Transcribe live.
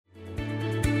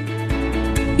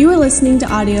You are listening to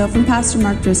audio from Pastor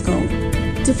Mark Driscoll.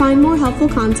 To find more helpful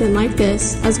content like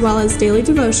this, as well as daily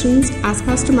devotions, Ask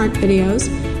Pastor Mark videos,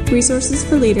 resources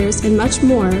for leaders, and much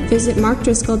more, visit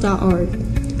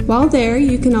markdriscoll.org. While there,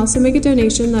 you can also make a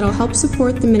donation that will help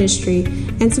support the ministry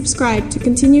and subscribe to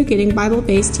continue getting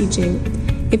Bible-based teaching.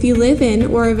 If you live in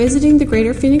or are visiting the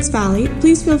greater Phoenix Valley,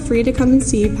 please feel free to come and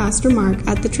see Pastor Mark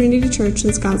at the Trinity Church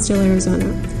in Scottsdale,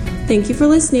 Arizona. Thank you for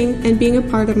listening and being a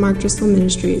part of Mark Driscoll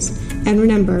Ministries. And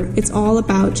remember, it's all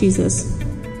about Jesus.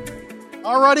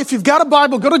 All right, if you've got a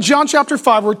Bible, go to John chapter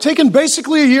 5. We're taking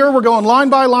basically a year. We're going line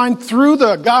by line through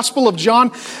the Gospel of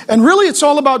John. And really, it's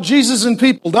all about Jesus and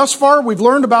people. Thus far, we've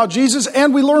learned about Jesus,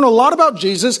 and we learn a lot about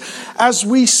Jesus as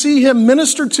we see him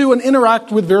minister to and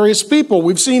interact with various people.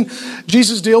 We've seen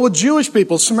Jesus deal with Jewish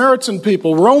people, Samaritan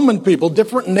people, Roman people,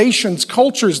 different nations,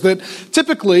 cultures that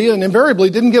typically and invariably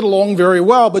didn't get along very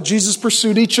well, but Jesus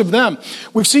pursued each of them.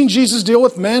 We've seen Jesus deal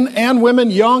with men and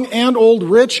women, young and old,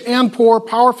 rich and poor,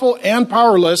 powerful and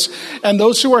powerless, and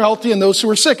those who are healthy and those who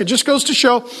are sick. It just goes to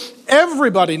show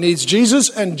everybody needs Jesus,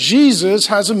 and Jesus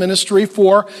has a ministry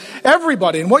for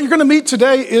everybody. And what you're going to meet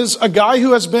today is a guy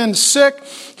who has been sick,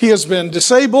 he has been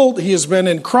disabled, he has been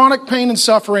in chronic pain and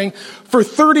suffering for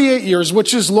 38 years,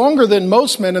 which is longer than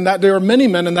most men in that day, or many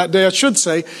men in that day, I should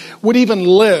say, would even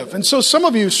live. And so some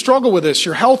of you struggle with this.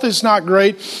 Your health is not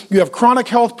great. You have chronic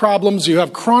health problems. You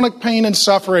have chronic pain and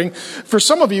suffering. For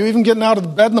some of you, even getting out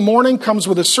of bed in the morning comes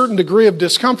with a certain degree of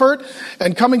discomfort,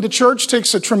 and coming to church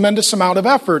takes a tremendous amount of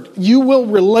effort. You will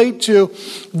relate to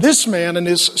this man and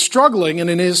his struggling and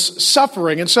in his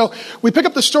suffering. And so we pick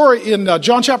up the story in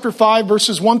John chapter 5,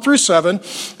 verses 1 through 7.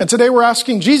 And today we're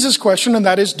asking Jesus' question, and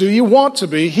that is, do you want to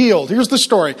be healed? Here's the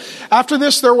story. After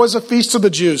this, there was a feast of the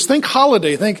Jews. Think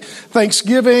holiday. Think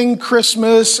Thanksgiving,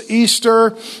 Christmas,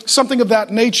 Easter, something of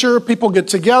that nature. People get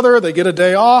together. They get a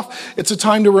day off. It's a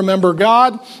time to remember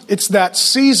God. It's that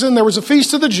season. There was a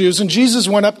feast of the Jews, and Jesus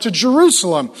went up to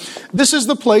Jerusalem. This is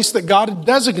the place that God had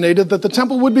designated that the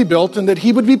temple would be built and that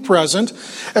he would be present.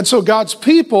 And so God's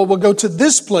people will go to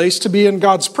this place to be in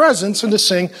God's presence and to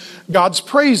sing God's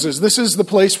praises. This is the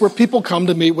place where people come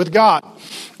to meet with God.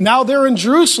 Now they're in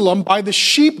Jerusalem by the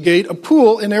sheep gate, a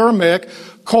pool in Aramaic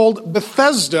called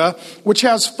Bethesda, which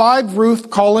has 5 roof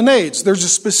colonnades. There's a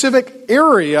specific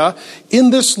area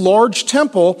in this large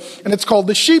temple, and it's called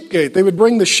the sheep gate. They would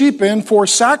bring the sheep in for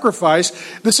sacrifice.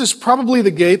 This is probably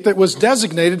the gate that was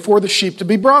designated for the sheep to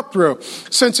be brought through.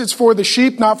 Since it's for the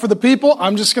sheep, not for the people,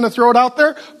 I'm just going to throw it out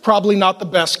there, probably not the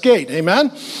best gate.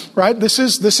 Amen? Right? This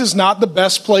is not the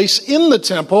best place in the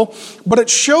temple, but it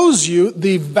shows you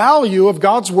the value of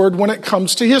God's word when it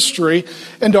comes to history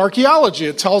and archaeology.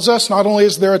 It tells us not only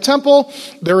is there a temple,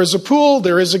 there is a pool,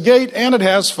 there is a gate, and it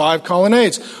has 5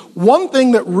 colonnades. One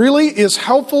thing that really is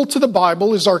helpful to the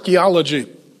Bible is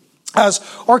archaeology. As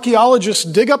archaeologists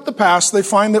dig up the past, they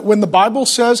find that when the Bible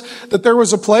says that there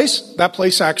was a place, that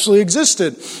place actually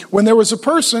existed. When there was a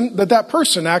person, that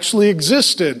person actually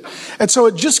existed. And so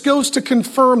it just goes to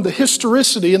confirm the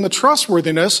historicity and the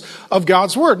trustworthiness of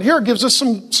God's word. And here it gives us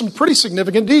some pretty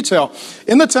significant detail.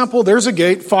 In the temple, there's a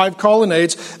gate, 5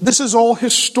 colonnades. This is all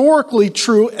historically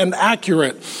true and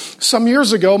accurate. Some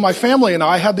years ago, my family and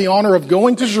I had the honor of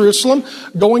going to Jerusalem,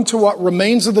 going to what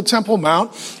remains of the Temple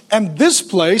Mount, and this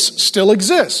place still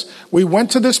exists. We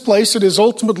went to this place. It is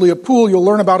ultimately a pool you'll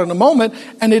learn about in a moment,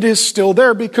 and it is still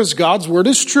there because God's word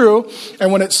is true.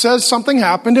 And when it says something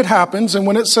happened, it happens. And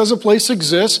when it says a place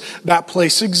exists, that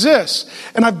place exists.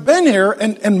 And I've been here,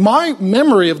 and my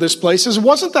memory of this place is it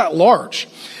wasn't that large.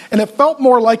 And it felt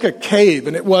more like a cave,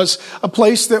 and it was a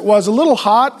place that was a little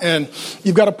hot, and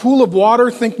you've got a pool of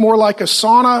water, think more like a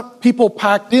sauna, people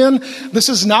packed in. This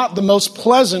is not the most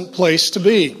pleasant place to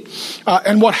be.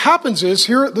 And what happens is,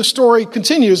 here the story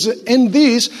continues, in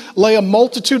these lay a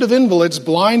multitude of invalids,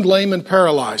 blind, lame, and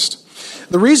paralyzed.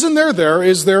 The reason they're there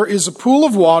is a pool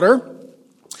of water,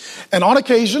 and on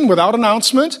occasion, without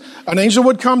announcement, an angel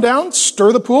would come down,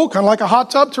 stir the pool, kind of like a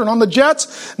hot tub, turn on the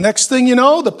jets. Next thing you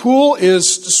know, the pool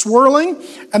is swirling,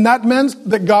 and that meant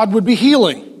that God would be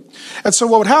healing. And so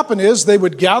what would happen is they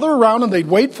would gather around and they'd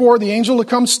wait for the angel to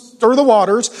come stir the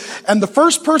waters, and the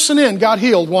first person in got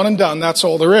healed, one and done. That's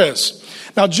all there is.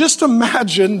 Now just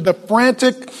imagine the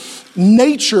frantic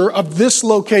nature of this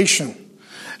location.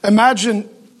 Imagine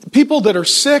people that are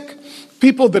sick,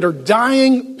 people that are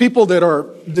dying, people that are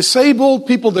disabled,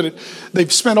 people that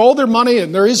they've spent all their money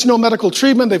and there is no medical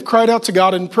treatment. They've cried out to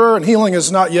God in prayer and healing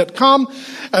has not yet come.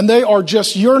 And they are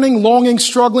just yearning, longing,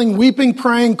 struggling, weeping,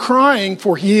 praying, crying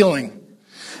for healing.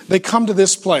 They come to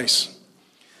this place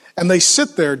and they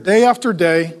sit there day after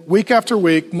day, week after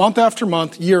week, month after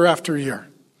month, year after year.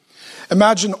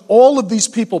 Imagine all of these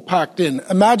people packed in.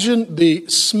 Imagine the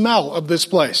smell of this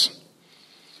place.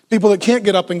 People that can't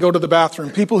get up and go to the bathroom.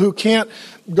 People who can't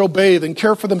go bathe and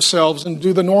care for themselves and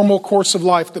do the normal course of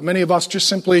life that many of us just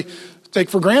simply take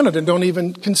for granted and don't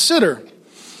even consider.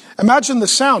 Imagine the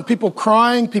sound. People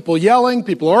crying, people yelling,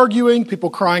 people arguing, people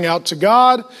crying out to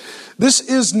God. This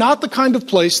is not the kind of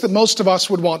place that most of us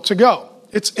would want to go.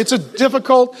 It's a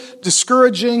difficult,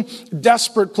 discouraging,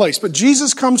 desperate place. But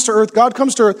Jesus comes to earth, God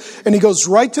comes to earth, and he goes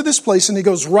right to this place and he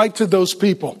goes right to those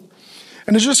people.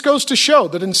 And it just goes to show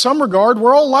that in some regard,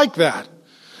 we're all like that.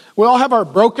 We all have our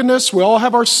brokenness, we all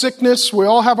have our sickness, we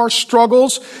all have our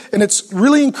struggles, and it's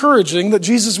really encouraging that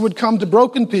Jesus would come to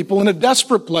broken people in a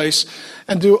desperate place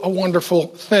and do a wonderful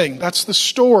thing. That's the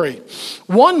story.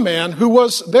 One man who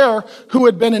was there who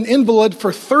had been an invalid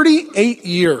for 38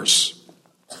 years.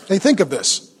 Hey, think of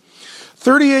this.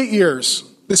 38 years.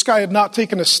 This guy had not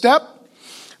taken a step.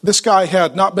 This guy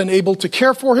had not been able to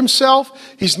care for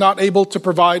himself. He's not able to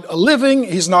provide a living.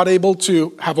 He's not able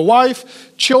to have a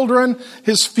wife, children.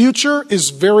 His future is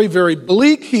very, very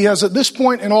bleak. He has at this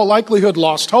point in all likelihood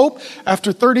lost hope.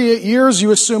 After 38 years,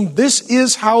 you assume this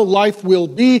is how life will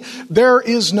be. There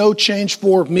is no change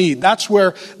for me. That's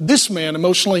where this man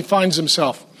emotionally finds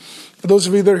himself. For those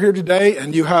of you that are here today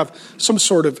and you have some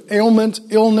sort of ailment,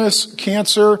 illness,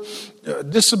 cancer,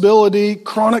 disability,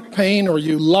 chronic pain, or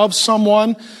you love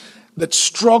someone that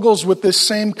struggles with this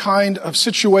same kind of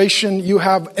situation, you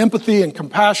have empathy and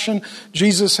compassion.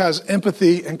 Jesus has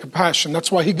empathy and compassion.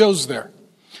 That's why he goes there.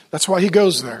 That's why he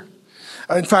goes there.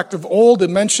 In fact, of all the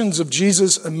mentions of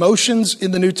Jesus' emotions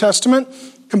in the New Testament,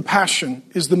 compassion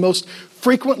is the most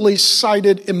frequently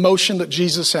cited emotion that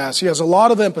Jesus has. He has a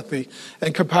lot of empathy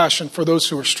and compassion for those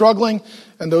who are struggling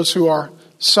and those who are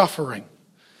suffering.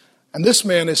 And this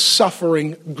man is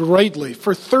suffering greatly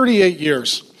for 38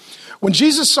 years. When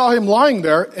Jesus saw him lying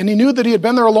there, and he knew that he had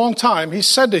been there a long time, he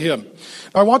said to him,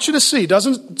 I want you to see, he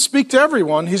doesn't speak to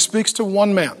everyone, he speaks to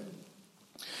one man.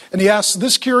 And he asks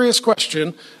this curious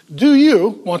question, do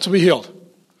you want to be healed?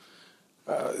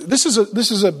 This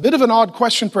is a bit of an odd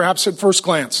question perhaps at first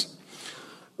glance.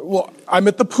 Well, I'm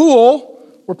at the pool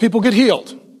where people get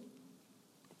healed.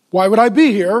 Why would I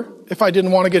be here if I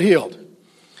didn't want to get healed?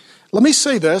 Let me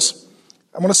say this.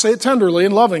 I'm going to say it tenderly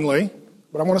and lovingly,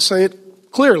 but I want to say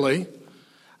it clearly.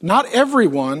 Not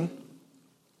everyone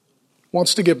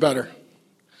wants to get better.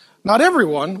 Not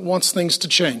everyone wants things to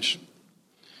change.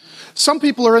 Some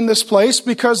people are in this place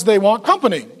because they want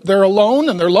company. They're alone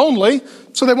and they're lonely,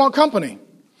 so they want company.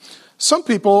 Some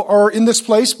people are in this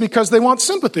place because they want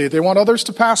sympathy. They want others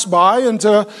to pass by and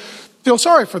to feel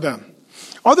sorry for them.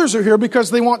 Others are here because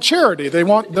they want charity. They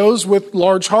want those with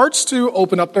large hearts to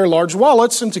open up their large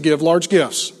wallets and to give large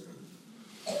gifts.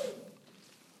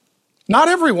 Not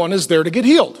everyone is there to get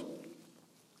healed.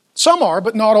 Some are,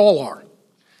 but not all are.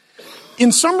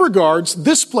 In some regards,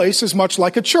 this place is much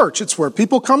like a church. It's where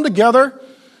people come together,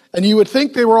 and you would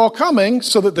think they were all coming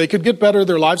so that they could get better,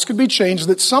 their lives could be changed,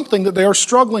 that something that they are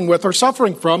struggling with or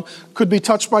suffering from could be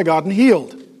touched by God and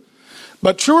healed.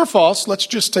 But true or false, let's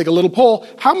just take a little poll.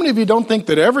 How many of you don't think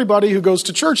that everybody who goes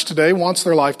to church today wants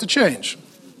their life to change?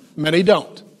 Many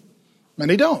don't.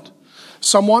 Many don't.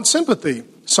 Some want sympathy.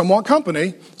 Some want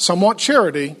company. Some want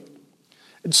charity.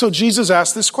 And so Jesus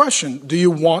asked this question, do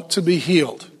you want to be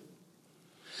healed?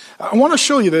 I want to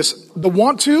show you this. The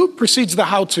want to precedes the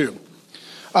how to.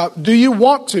 Do you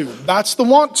want to? That's the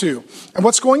want to. And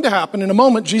what's going to happen in a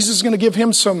moment, Jesus is going to give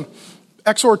him some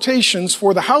exhortations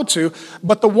for the how to,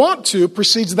 but the want to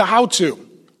precedes the how to.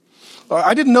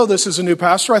 I didn't know this as a new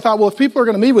pastor. I thought, well, if people are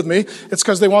going to meet with me, it's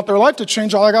because they want their life to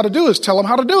change. All I got to do is tell them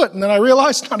how to do it. And then I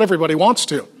realized not everybody wants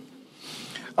to.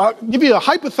 I'll give you a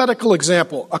hypothetical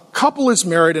example. A couple is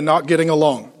married and not getting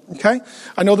along. Okay?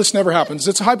 I know this never happens.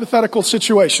 It's a hypothetical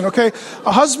situation, okay?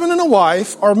 A husband and a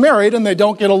wife are married and they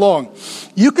don't get along.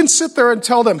 You can sit there and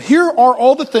tell them, here are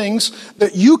all the things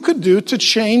that you could do to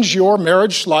change your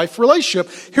marriage life relationship.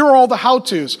 Here are all the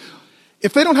how-tos.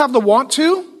 If they don't have the want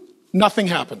to, nothing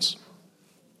happens.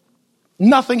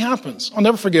 Nothing happens. I'll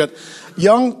never forget.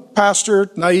 Young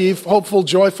pastor, naive, hopeful,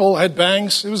 joyful, had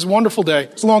bangs. It was a wonderful day.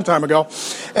 It was a long time ago.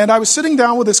 And I was sitting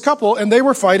down with this couple, and they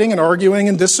were fighting and arguing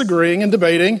and disagreeing and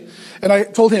debating. And I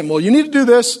told him, well, you need to do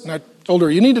this. And I told her,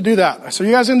 you need to do that. I said,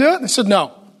 you guys going to do it? And they said,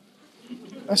 no.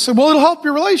 I said, well, it'll help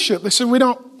your relationship. They said, we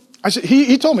don't. I said,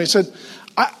 he told me, he said,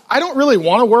 I don't really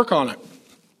want to work on it.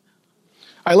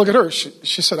 I look at her.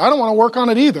 She said, I don't want to work on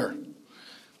it either.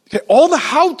 Okay, all the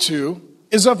how-to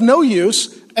is of no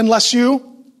use unless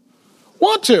you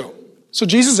want to. So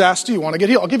Jesus asked, do you want to get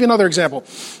healed? I'll give you another example.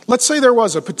 Let's say there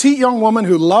was a petite young woman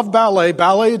who loved ballet.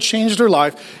 Ballet had changed her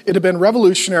life. It had been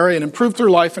revolutionary and improved her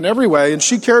life in every way, and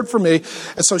she cared for me.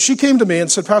 And so she came to me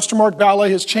and said, Pastor Mark,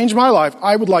 ballet has changed my life.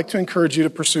 I would like to encourage you to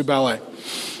pursue ballet.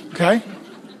 Okay?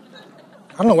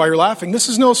 I don't know why you're laughing. This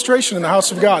is an illustration in the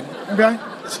house of God. Okay?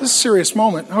 This is a serious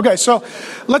moment. Okay, so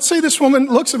let's say this woman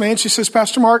looks at me and she says,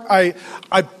 Pastor Mark, I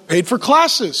paid for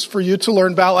classes for you to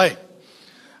learn ballet.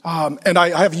 And I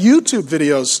have YouTube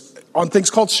videos on things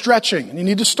called stretching, and you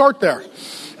need to start there.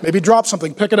 Maybe drop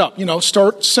something, pick it up,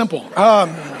 start simple. I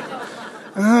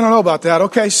don't know about that.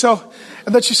 Okay,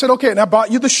 and then she said, okay, and I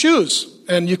bought you the shoes,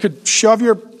 and you could shove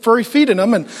your furry feet in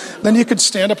them, and then you could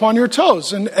stand up on your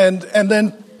toes. And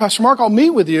then, Pastor Mark, I'll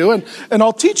meet with you, and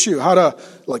I'll teach you how to,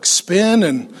 spin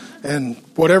and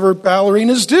whatever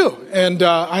ballerinas do. And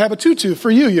I have a tutu for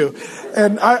you.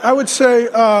 And I would say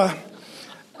all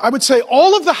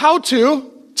of the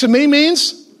how-to me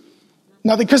means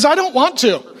nothing, because I don't want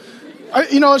to.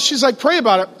 She's like, pray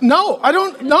about it. No, I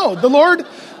don't know. The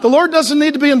Lord doesn't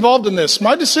need to be involved in this.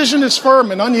 My decision is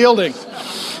firm and unyielding.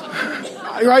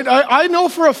 Right? I know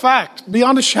for a fact,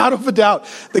 beyond a shadow of a doubt,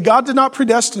 that God did not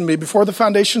predestine me before the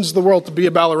foundations of the world to be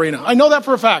a ballerina. I know that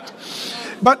for a fact.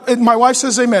 But my wife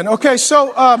says amen. Okay,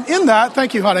 so in that,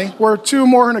 thank you, honey. We're two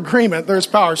more in agreement. There's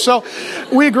power. So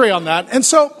we agree on that. And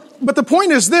so, but the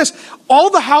point is this, all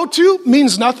the how-to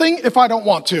means nothing if I don't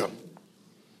want to.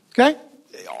 Okay?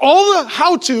 All the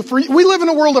how-to, we live in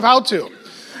a world of how-to.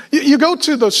 You go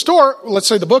to the store, let's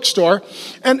say the bookstore,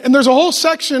 and there's a whole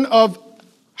section of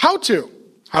how-to.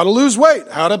 How to lose weight,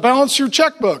 how to balance your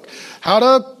checkbook, how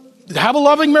to have a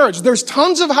loving marriage. There's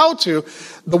tons of how-to.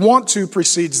 The want-to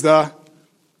precedes the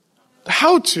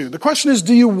how-to. The question is,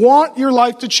 do you want your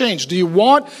life to change? Do you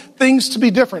want things to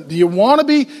be different? Do you want to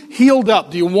be healed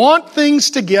up? Do you want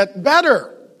things to get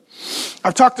better?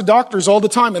 I've talked to doctors all the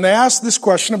time, and they ask this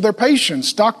question of their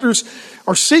patients. Doctors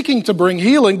are seeking to bring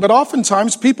healing, but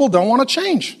oftentimes people don't want to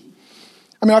change.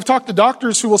 I've talked to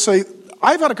doctors who will say,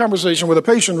 I've had a conversation with a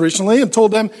patient recently and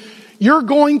told them, you're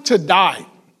going to die.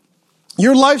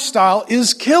 Your lifestyle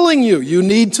is killing you. You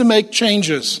need to make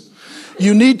changes.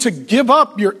 You need to give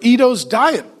up your Eto's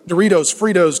diet. Doritos,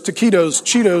 Fritos, taquitos,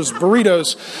 Cheetos,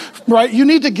 burritos, right? You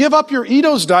need to give up your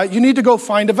Eto's diet. You need to go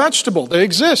find a vegetable. They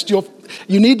exist. You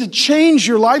need to change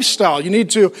your lifestyle. You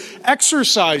need to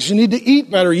exercise. You need to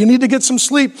eat better. You need to get some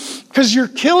sleep because you're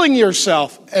killing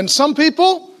yourself. And some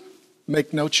people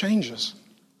make no changes.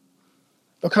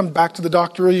 They'll come back to the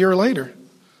doctor a year later.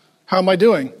 How am I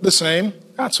doing? The same.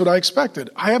 That's what I expected.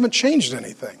 I haven't changed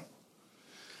anything.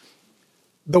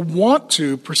 The want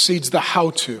to precedes the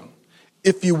how to.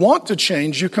 If you want to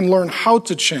change, you can learn how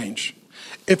to change.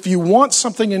 If you want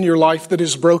something in your life that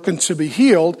is broken to be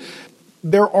healed,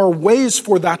 there are ways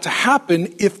for that to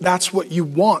happen if that's what you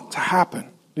want to happen.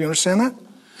 Do you understand that?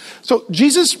 So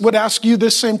Jesus would ask you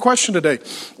this same question today.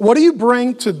 What do you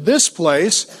bring to this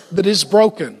place that is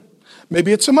broken?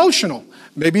 Maybe it's emotional.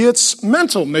 Maybe it's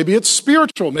mental. Maybe it's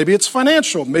spiritual. Maybe it's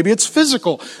financial. Maybe it's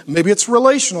physical. Maybe it's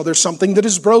relational. There's something that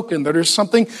is broken. There is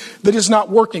something that is not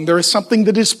working. There is something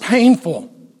that is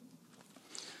painful.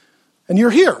 And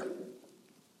you're here.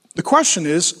 The question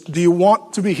is, do you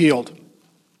want to be healed?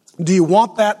 Do you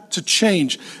want that to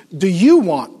change? Do you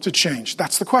want to change?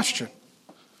 That's the question.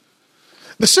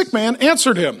 The sick man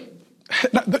answered him.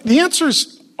 The answer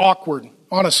is awkward,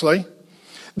 honestly.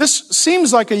 This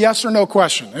seems like a yes or no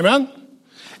question. Amen?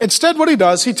 Instead, what he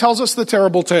does, he tells us the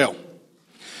terrible tale.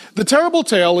 The terrible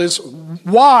tale is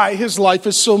why his life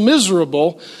is so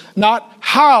miserable, not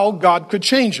how God could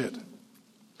change it.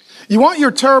 You want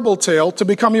your terrible tale to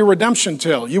become your redemption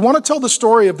tale. You want to tell the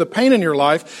story of the pain in your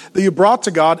life that you brought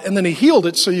to God, and then he healed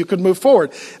it so you could move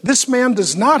forward. This man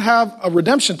does not have a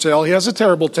redemption tale. He has a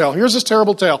terrible tale. Here's his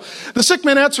terrible tale. The sick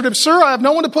man answered him, "Sir, I have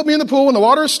no one to put me in the pool when the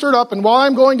water is stirred up, and while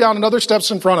I'm going down, another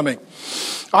steps in front of me.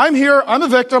 I'm here. I'm a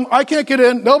victim. I can't get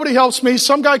in. Nobody helps me.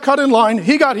 Some guy cut in line.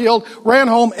 He got healed, ran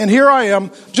home, and here I am,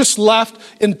 just left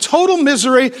in total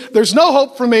misery. There's no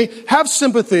hope for me. Have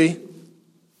sympathy."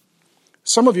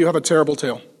 Some of you have a terrible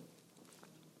tale.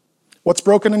 What's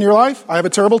broken in your life? I have a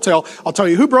terrible tale. I'll tell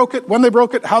you who broke it, when they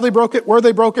broke it, how they broke it, where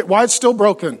they broke it, why it's still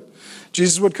broken.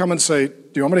 Jesus would come and say, do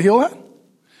you want me to heal that? Do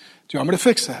you want me to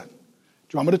fix that?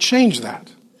 Do you want me to change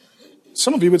that?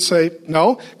 Some of you would say,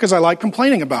 no, because I like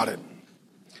complaining about it.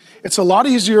 It's a lot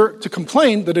easier to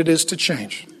complain than it is to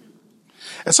change.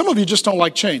 And some of you just don't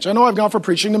like change. I know I've gone from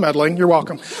preaching to meddling. You're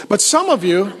welcome. But some of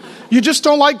you just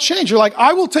don't like change. You're like,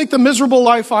 I will take the miserable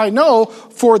life I know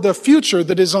for the future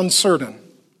that is uncertain.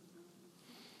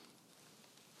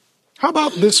 How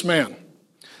about this man?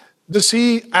 Does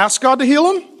he ask God to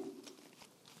heal him?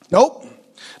 Nope.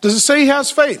 Does it say he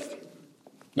has faith?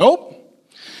 Nope.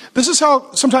 This is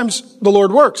how sometimes the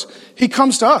Lord works. He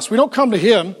comes to us. We don't come to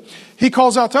him. He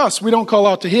calls out to us. We don't call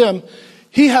out to him.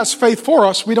 He has faith for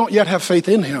us. We don't yet have faith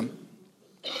in him.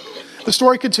 The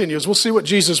story continues. We'll see what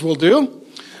Jesus will do.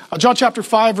 John chapter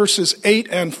 5, verses 8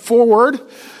 and forward.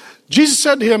 Jesus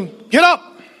said to him, get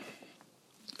up.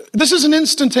 This is an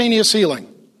instantaneous healing.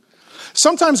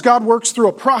 Sometimes God works through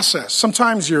a process.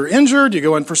 Sometimes you're injured, you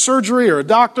go in for surgery or a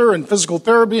doctor and physical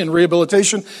therapy and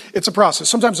rehabilitation. It's a process.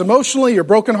 Sometimes emotionally, you're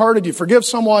brokenhearted, you forgive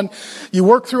someone, you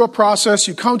work through a process,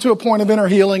 you come to a point of inner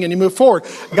healing and you move forward.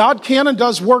 God can and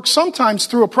does work sometimes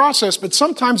through a process, but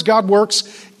sometimes God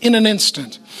works in an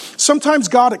instant. Sometimes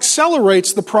God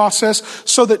accelerates the process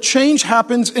so that change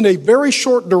happens in a very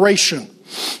short duration.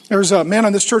 There's a man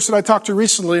in this church that I talked to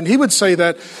recently, and he would say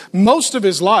that most of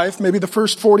his life, maybe the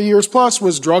first 40 years plus,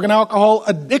 was drug and alcohol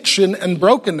addiction and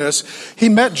brokenness. He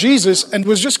met Jesus and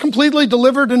was just completely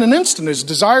delivered in an instant. His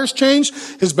desires changed,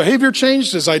 his behavior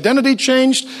changed, his identity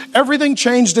changed, everything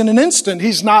changed in an instant.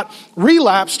 He's not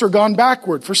relapsed or gone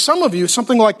backward. For some of you,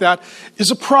 something like that is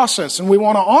a process, and we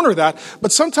want to honor that.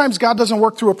 But sometimes God doesn't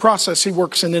work through a process, he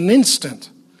works in an instant.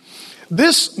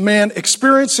 This man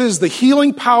experiences the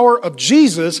healing power of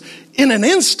Jesus in an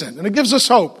instant, and it gives us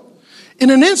hope. In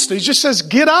an instant, he just says,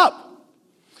 get up.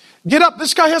 Get up.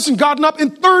 This guy hasn't gotten up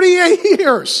in 38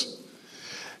 years.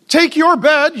 Take your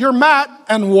bed, your mat,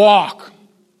 and walk.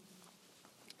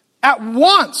 At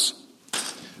once,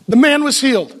 the man was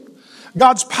healed.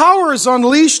 God's power is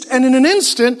unleashed, and in an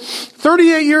instant,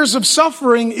 38 years of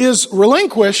suffering is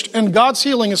relinquished, and God's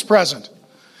healing is present.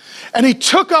 And he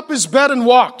took up his bed and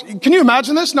walked. Can you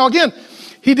imagine this? Now again,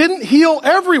 he didn't heal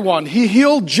everyone. He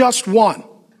healed just one.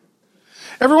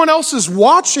 Everyone else is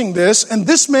watching this, and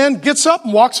this man gets up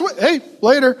and walks away. Hey,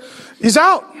 later. He's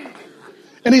out.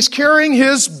 And he's carrying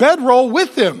his bedroll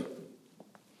with him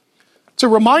to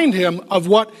remind him of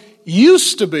what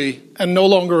used to be and no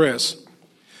longer is.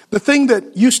 The thing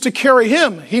that used to carry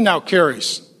him, he now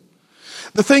carries.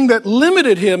 The thing that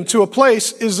limited him to a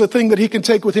place is the thing that he can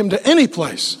take with him to any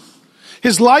place.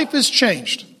 His life is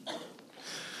changed.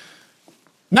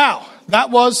 Now, that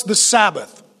was the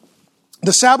Sabbath.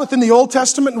 The Sabbath in the Old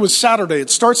Testament was Saturday. It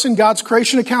starts in God's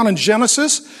creation account in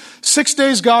Genesis. 6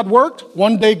 days God worked,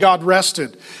 1 day God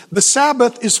rested. The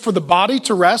Sabbath is for the body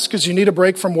to rest because you need a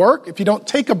break from work. If you don't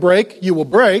take a break, you will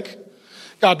break.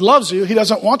 God loves you. He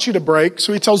doesn't want you to break,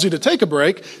 so he tells you to take a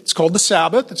break. It's called the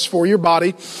Sabbath. It's for your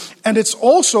body, and it's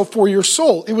also for your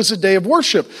soul. It was a day of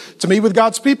worship, to meet with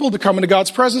God's people, to come into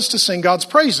God's presence, to sing God's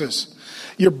praises.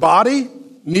 Your body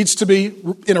needs to be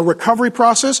in a recovery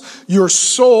process. Your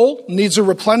soul needs a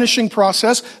replenishing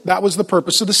process. That was the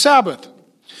purpose of the Sabbath.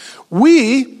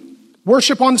 We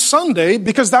worship on Sunday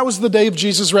because that was the day of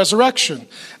Jesus' resurrection.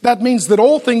 That means that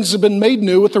all things have been made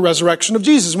new with the resurrection of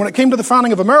Jesus. When it came to the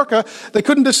founding of America, they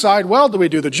couldn't decide, well, do we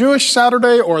do the Jewish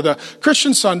Saturday or the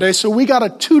Christian Sunday? So we got a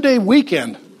 2-day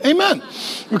weekend. Amen.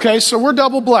 Okay, so we're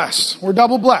double blessed. We're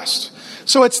double blessed.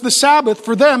 So it's the Sabbath.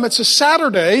 For them, it's a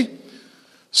Saturday.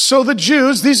 So the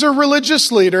Jews, these are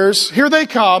religious leaders. Here they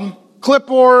come.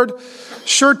 Clipboard,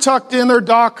 shirt tucked in their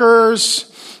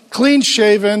dockers, clean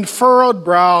shaven, furrowed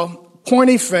brow,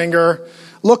 pointy finger,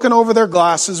 looking over their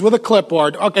glasses with a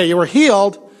clipboard. Okay, you were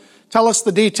healed. Tell us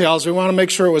the details. We want to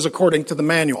make sure it was according to the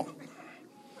manual.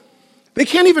 They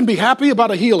can't even be happy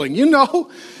about a healing. You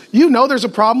know there's a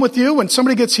problem with you when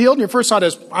somebody gets healed and your first thought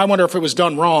is, I wonder if it was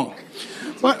done wrong.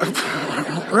 What?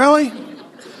 Really?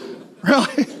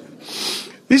 Really?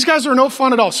 These guys are no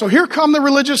fun at all. So here come the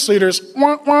religious leaders.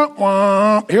 Wah, wah,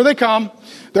 wah. Here they come.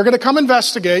 They're going to come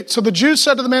investigate. So the Jews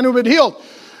said to the man who had been healed,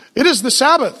 it is the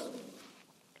Sabbath.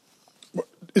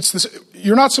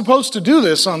 You're not supposed to do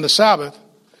this on the Sabbath.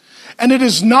 And it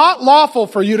is not lawful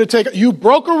for you to take it. You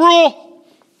broke a rule.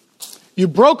 You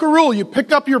broke a rule. You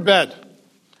picked up your bed.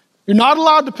 You're not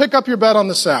allowed to pick up your bed on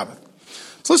the Sabbath.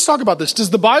 So let's talk about this. Does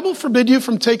the Bible forbid you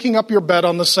from taking up your bed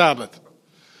on the Sabbath?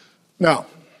 No.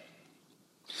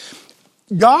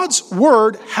 God's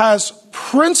word has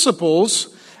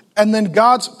principles, and then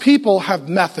God's people have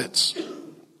methods.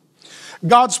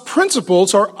 God's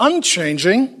principles are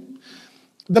unchanging.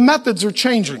 The methods are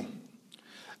changing.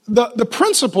 The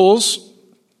principles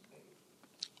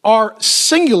are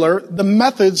singular. The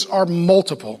methods are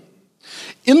multiple.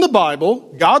 In the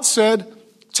Bible, God said,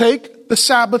 take the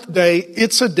Sabbath day.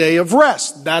 It's a day of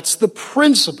rest. That's the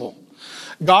principle.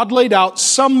 God laid out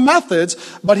some methods,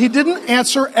 but he didn't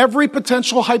answer every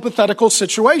potential hypothetical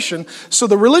situation. So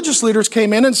the religious leaders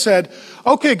came in and said,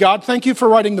 okay, God, thank you for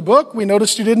writing the book. We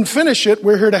noticed you didn't finish it.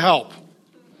 We're here to help.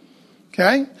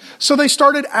 Okay? So they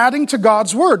started adding to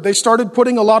God's word. They started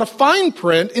putting a lot of fine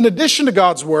print in addition to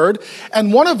God's word.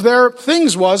 And one of their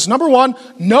things was, number one,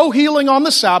 no healing on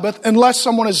the Sabbath unless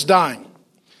someone is dying.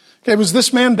 Okay, was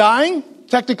this man dying?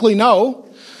 Technically, no.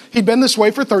 He'd been this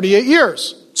way for 38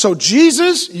 years. So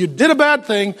Jesus, you did a bad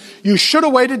thing. You should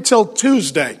have waited till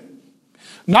Tuesday.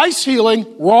 Nice healing,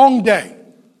 wrong day.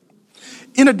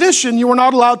 In addition, you were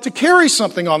not allowed to carry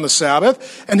something on the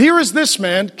Sabbath. And here is this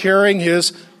man carrying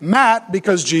his mat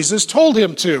because Jesus told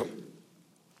him to.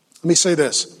 Let me say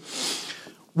this.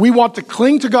 We want to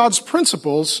cling to God's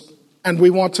principles and we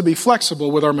want to be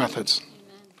flexible with our methods.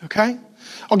 Okay?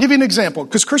 I'll give you an example,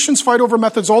 because Christians fight over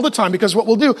methods all the time, because what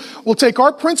we'll do, we'll take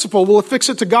our principle, we'll affix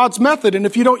it to God's method, and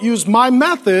if you don't use my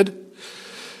method,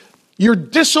 you're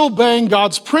disobeying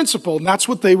God's principle, and that's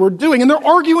what they were doing. And they're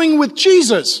arguing with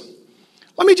Jesus.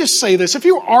 Let me just say this. If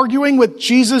you're arguing with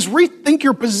Jesus, rethink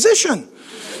your position.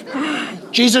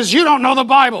 Jesus, you don't know the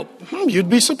Bible. You'd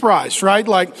be surprised, right?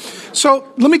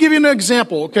 So let me give you an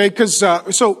example, okay? Because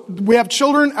so we have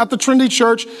children at the Trinity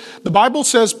Church. The Bible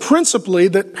says principally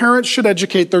that parents should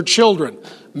educate their children.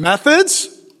 Methods,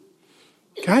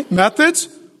 okay? Methods,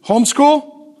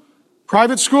 homeschool,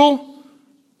 private school,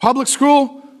 public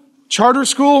school, charter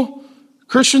school,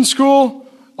 Christian school,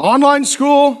 online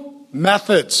school,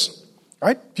 methods,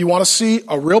 right? If you want to see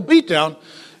a real beatdown,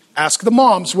 ask the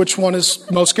moms which one is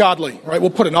most godly, right? We'll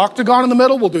put an octagon in the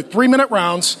middle. We'll do 3-minute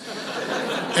rounds.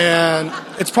 And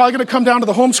it's probably going to come down to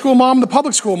the homeschool mom and the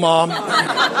public school mom,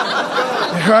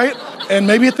 right? And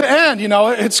maybe at the end,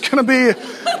 it's going to be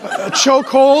a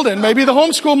chokehold and maybe the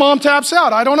homeschool mom taps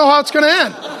out. I don't know how it's going to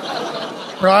end,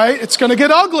 right? It's going to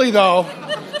get ugly, though.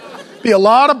 Be a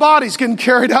lot of bodies getting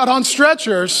carried out on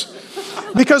stretchers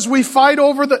because we fight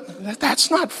over that's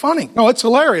not funny. No, it's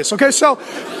hilarious. Okay, so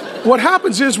what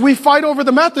happens is we fight over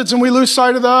the methods and we lose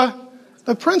sight of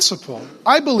the principle.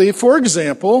 I believe, for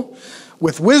example,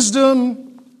 with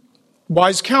wisdom,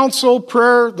 wise counsel,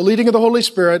 prayer, the leading of the Holy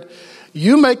Spirit,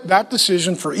 you make that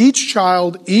decision for each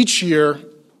child, each year,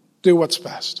 do what's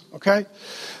best, okay?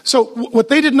 So what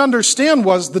they didn't understand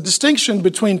was the distinction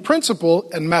between principle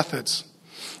and methods.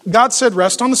 God said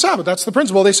rest on the Sabbath. That's the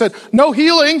principle. They said no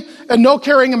healing and no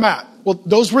carrying a mat. Well,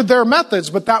 those were their methods,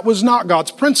 but that was not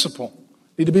God's principle.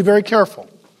 Need to be very careful.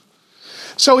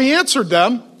 So he answered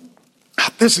them,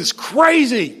 this is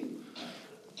crazy.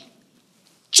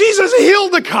 Jesus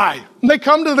healed the guy. And they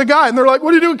come to the guy and they're like,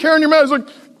 what are you doing carrying your mat? He's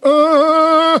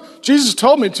like, Jesus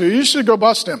told me to. You should go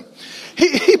bust him.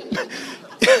 Let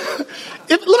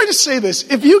me just say this.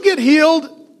 If you get healed,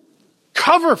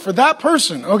 cover for that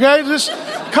person, okay? Just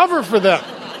cover for them.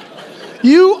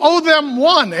 You owe them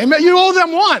one. Amen. You owe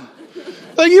them one.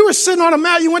 Like you were sitting on a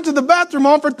mat, you went to the bathroom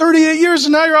on for 38 years,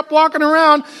 and now you're up walking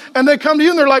around, and they come to you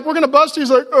and they're like, we're going to bust you.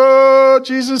 He's like,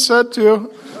 Jesus said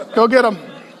to. Go get him.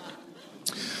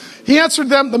 He answered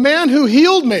them, the man who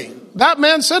healed me. That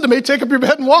man said to me, take up your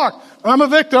bed and walk. I'm a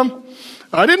victim.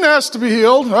 I didn't ask to be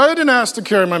healed. I didn't ask to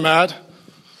carry my mat.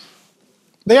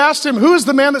 They asked him, who is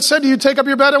the man that said to you, take up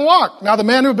your bed and walk? Now the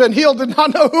man who had been healed did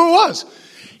not know who it was.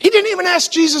 He didn't even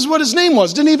ask Jesus what his name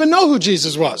was. Didn't even know who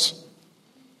Jesus was.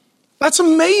 That's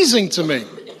amazing to me.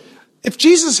 If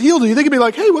Jesus healed you, they could be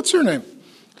like, hey, what's your name?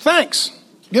 Thanks.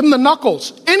 Give him the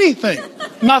knuckles. Anything.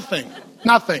 Nothing.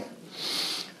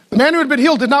 The man who had been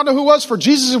healed did not know who it was, for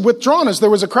Jesus had withdrawn as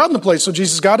there was a crowd in the place. So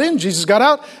Jesus got in, Jesus got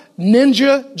out.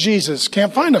 Ninja Jesus.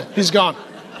 Can't find him. He's gone.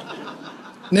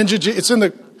 It's in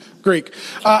the Greek.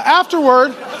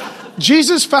 Afterward,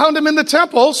 Jesus found him in the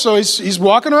temple. So he's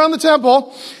walking around the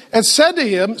temple and said to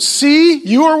him, see,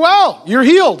 you are well. You're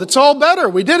healed. It's all better.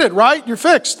 We did it, right? You're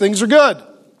fixed. Things are good.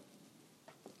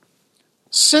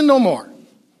 Sin no more,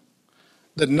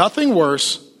 that nothing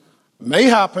worse may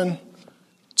happen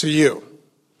to you.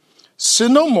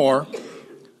 Sin no more,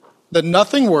 that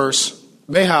nothing worse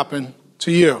may happen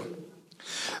to you.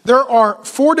 There are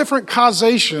 4 different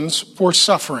causations for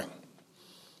suffering.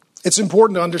 It's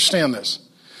important to understand this.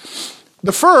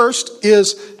 The first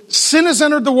is sin has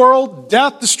entered the world,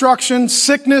 death, destruction,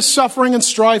 sickness, suffering, and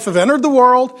strife have entered the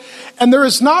world, and there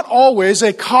is not always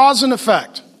a cause and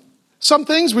effect. Some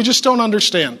things we just don't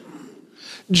understand.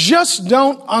 Just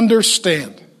don't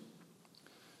understand.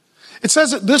 It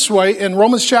says it this way in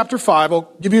Romans chapter 5.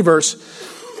 I'll give you a verse.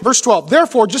 Verse 12.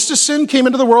 Therefore, just as sin came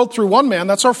into the world through one man,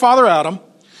 that's our father Adam,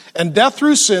 and death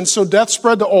through sin, so death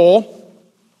spread to all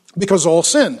because all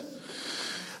sinned.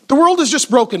 The world is just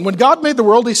broken. When God made the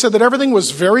world, he said that everything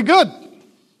was very good.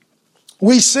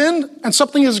 We sinned and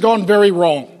something has gone very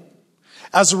wrong.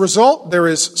 As a result, there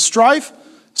is strife,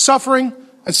 suffering,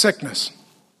 and sickness.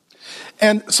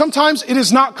 And sometimes it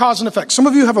is not cause and effect. Some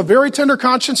of you have a very tender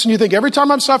conscience and you think every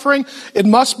time I'm suffering, it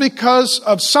must be because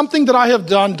of something that I have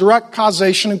done, direct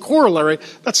causation and corollary.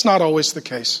 That's not always the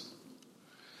case.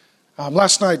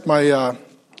 Last night, my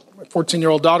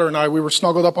 14-year-old daughter and I, we were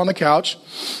snuggled up on the couch,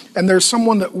 and there's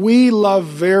someone that we love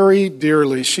very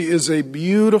dearly. She is a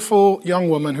beautiful young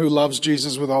woman who loves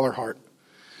Jesus with all her heart.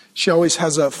 She always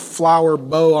has a flower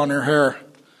bow on her hair.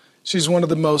 She's one of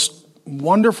the most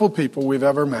wonderful people we've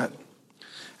ever met.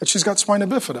 And she's got spina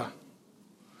bifida.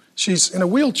 She's in a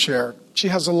wheelchair. She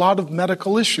has a lot of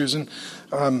medical issues. And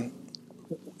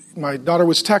my daughter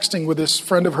was texting with this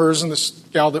friend of hers and this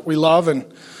gal that we love. And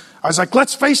I was like,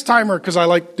 let's FaceTime her, because I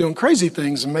like doing crazy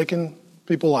things and making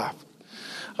people laugh.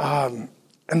 And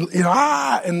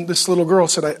this little girl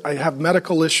said, I have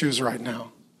medical issues right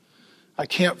now. I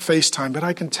can't FaceTime, but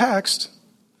I can text.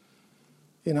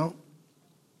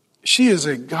 She is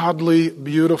a godly,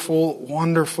 beautiful,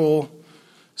 wonderful,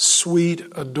 sweet,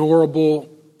 adorable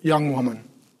young woman.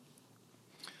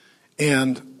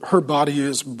 And her body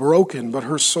is broken, but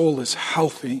her soul is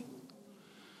healthy.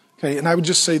 Okay, and I would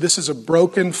just say this is a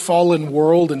broken, fallen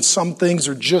world, and some things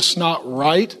are just not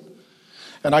right.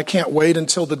 And I can't wait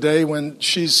until the day when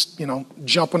she's,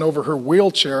 jumping over her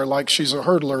wheelchair like she's a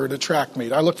hurdler at a track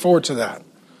meet. I look forward to that.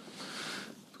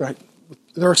 Right?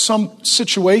 There are some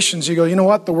situations you go, you know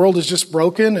what, the world is just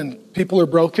broken and people are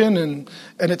broken and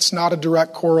it's not a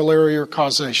direct corollary or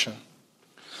causation.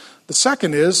 The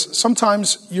second is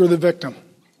sometimes you're the victim.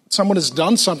 Someone has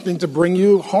done something to bring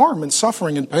you harm and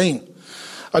suffering and pain.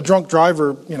 A drunk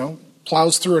driver,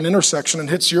 plows through an intersection and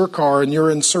hits your car and you're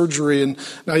in surgery and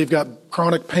now you've got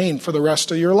chronic pain for the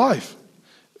rest of your life.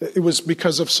 It was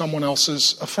because of someone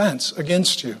else's offense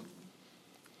against you.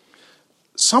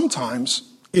 Sometimes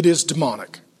it is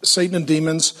demonic. Satan and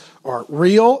demons are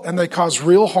real and they cause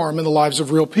real harm in the lives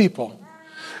of real people.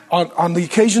 On the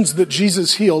occasions that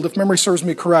Jesus healed, if memory serves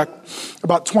me correct,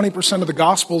 about 20% of the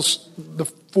Gospels, the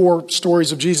 4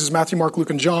 stories of Jesus, Matthew, Mark, Luke,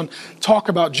 and John, talk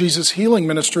about Jesus' healing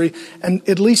ministry. And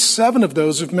at least 7 of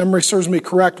those, if memory serves me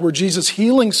correct, were Jesus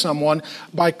healing someone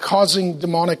by causing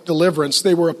demonic deliverance.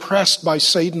 They were oppressed by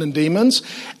Satan and demons,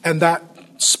 and that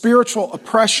spiritual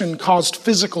oppression caused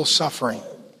physical suffering.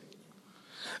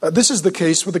 This is the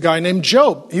case with a guy named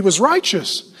Job. He was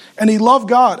righteous. And he loved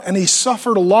God, and he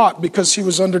suffered a lot because he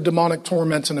was under demonic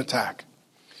torment and attack.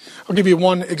 I'll give you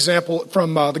one example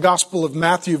from the Gospel of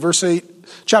Matthew,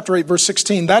 chapter 8, verse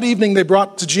 16. That evening they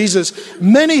brought to Jesus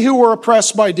many who were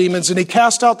oppressed by demons, and he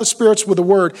cast out the spirits with a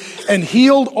word and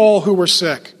healed all who were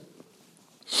sick.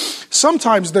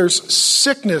 Sometimes there's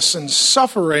sickness and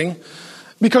suffering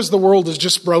because the world is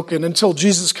just broken. Until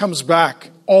Jesus comes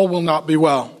back, all will not be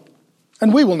well,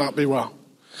 and we will not be well.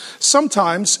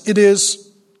 Sometimes it is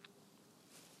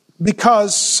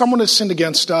because someone has sinned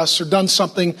against us or done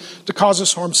something to cause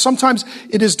us harm. Sometimes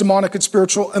it is demonic and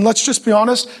spiritual. And let's just be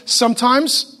honest,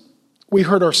 sometimes we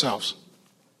hurt ourselves.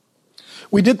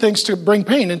 We did things to bring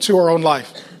pain into our own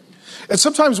life. And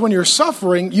sometimes when you're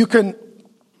suffering, you can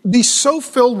be so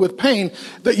filled with pain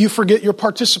that you forget your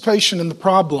participation in the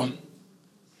problem.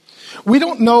 We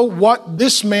don't know what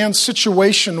this man's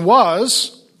situation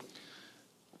was,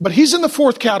 but he's in the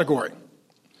 4th category.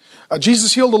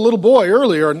 Jesus healed a little boy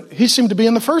earlier, and he seemed to be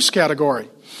in the 1st category.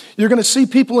 You're going to see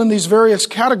people in these various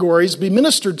categories be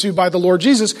ministered to by the Lord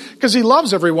Jesus because he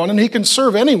loves everyone and he can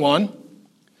serve anyone.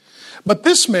 But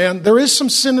this man, there is some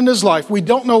sin in his life. We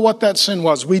don't know what that sin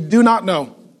was. We do not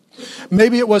know.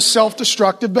 Maybe it was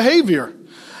self-destructive behavior.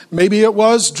 Maybe it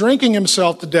was drinking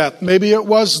himself to death. Maybe it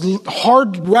was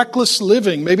hard, reckless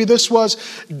living. Maybe this was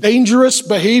dangerous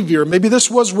behavior. Maybe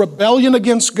this was rebellion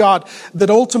against God that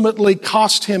ultimately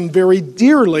cost him very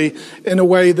dearly in a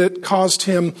way that caused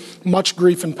him much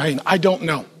grief and pain. I don't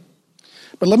know.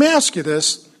 But let me ask you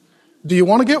this. Do you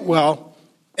want to get well?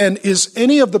 And is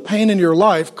any of the pain in your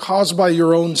life caused by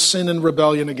your own sin and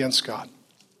rebellion against God?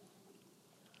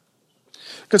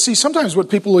 Because see, sometimes what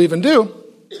people will even do,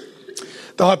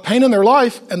 they'll have pain in their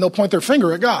life and they'll point their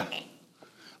finger at God.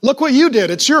 Look what you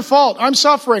did. It's your fault. I'm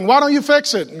suffering. Why don't you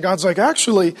fix it? And God's like,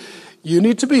 actually, you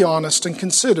need to be honest and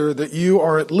consider that you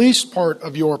are at least part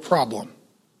of your problem.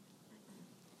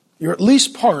 You're at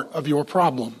least part of your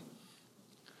problem.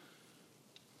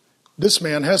 This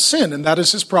man has sin, and that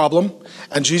is his problem.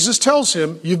 And Jesus tells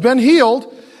him, you've been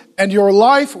healed, and your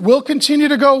life will continue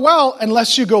to go well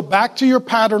unless you go back to your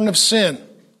pattern of sin.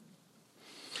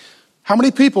 How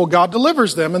many people God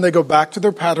delivers them and they go back to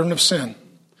their pattern of sin?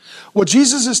 What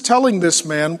Jesus is telling this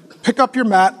man, pick up your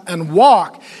mat and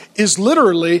walk, is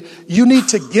literally you need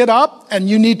to get up and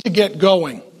you need to get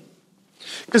going.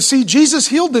 Because see, Jesus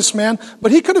healed this man,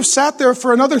 but he could have sat there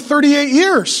for another 38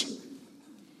 years.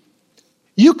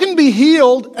 You can be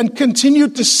healed and continue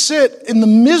to sit in the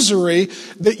misery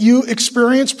that you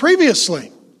experienced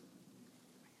previously.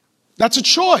 That's a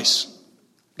choice.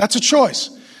 That's a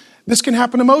choice. This can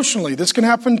happen emotionally. This can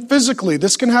happen physically.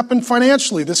 This can happen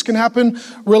financially. This can happen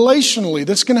relationally.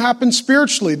 This can happen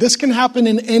spiritually. This can happen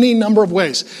in any number of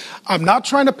ways. I'm not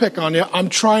trying to pick on you. I'm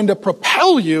trying to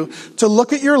propel you to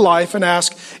look at your life and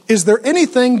ask, is there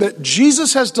anything that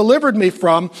Jesus has delivered me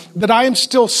from that I am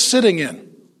still sitting in?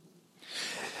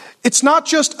 It's not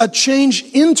just a change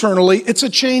internally, it's a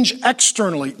change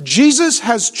externally. Jesus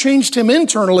has changed him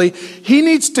internally. He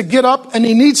needs to get up and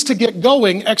he needs to get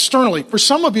going externally. For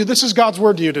some of you, this is God's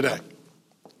word to you today.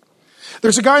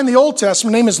 There's a guy in the Old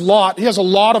Testament, name is Lot. He has a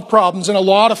lot of problems and a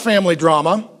lot of family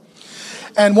drama.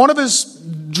 And one of his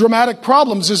dramatic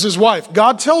problems is his wife.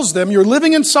 God tells them, you're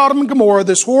living in Sodom and Gomorrah,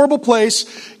 this horrible place.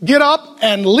 Get up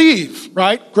and leave,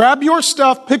 right? Grab your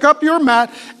stuff, pick up your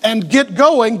mat, and get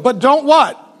going. But don't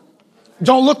what?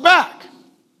 Don't look back.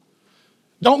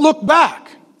 Don't look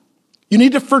back. You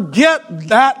need to forget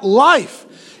that life.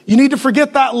 You need to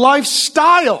forget that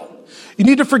lifestyle. You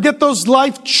need to forget those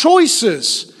life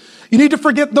choices. You need to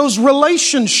forget those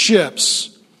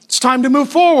relationships. It's time to move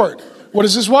forward. What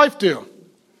does his wife do?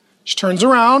 She turns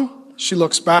around. She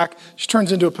looks back. She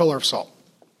turns into a pillar of salt.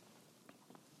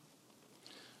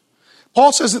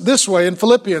 Paul says it this way in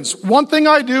Philippians. One thing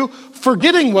I do,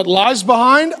 forgetting what lies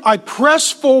behind, I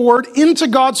press forward into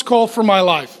God's call for my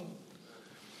life.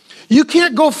 You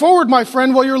can't go forward, my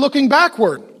friend, while you're looking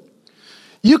backward.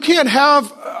 You can't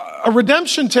have a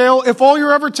redemption tale if all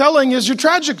you're ever telling is your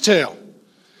tragic tale.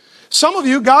 Some of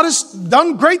you, God has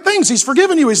done great things. He's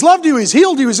forgiven you. He's loved you. He's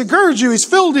healed you. He's encouraged you. He's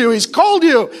filled you. He's called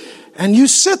you. And you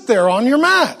sit there on your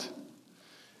mat.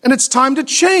 And it's time to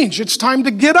change. It's time to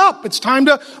get up. It's time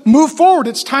to move forward.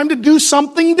 It's time to do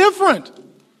something different.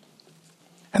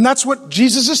 And that's what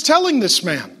Jesus is telling this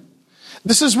man.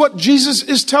 This is what Jesus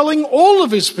is telling all of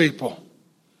his people.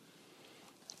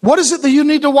 What is it that you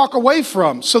need to walk away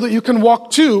from so that you can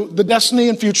walk to the destiny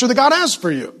and future that God has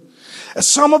for you? And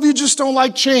some of you just don't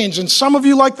like change, and some of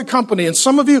you like the company, and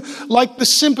some of you like the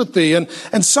sympathy, and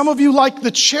some of you like the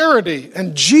charity.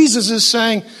 And Jesus is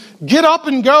saying, get up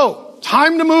and go.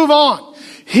 Time to move on.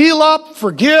 Heal up,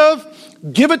 forgive,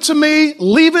 give it to me,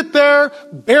 leave it there,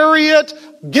 bury it,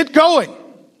 get going.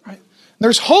 Right?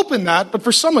 There's hope in that, but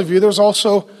for some of you, there's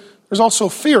also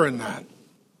fear in that.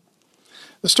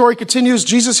 The story continues.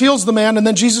 Jesus heals the man, and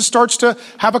then Jesus starts to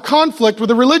have a conflict with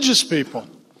the religious people.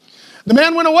 The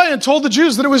man went away and told the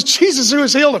Jews that it was Jesus who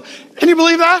has healed him. Can you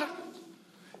believe that?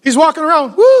 He's walking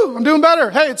around. Woo, I'm doing better.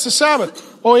 Hey, it's the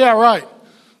Sabbath. Oh yeah, right.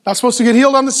 Not supposed to get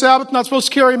healed on the Sabbath. Not supposed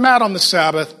to carry a mat on the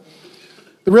Sabbath.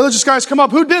 The religious guys come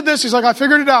up. Who did this? He's like, I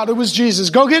figured it out. It was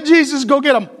Jesus. Go get Jesus. Go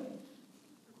get him.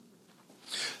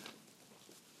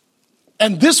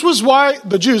 And this was why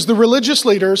the Jews, the religious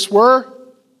leaders, were,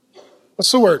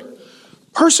 what's the word?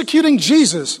 Persecuting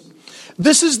Jesus.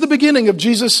 This is the beginning of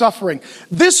Jesus' suffering.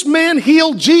 This man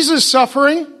healed Jesus'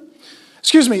 suffering.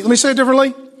 Excuse me, let me say it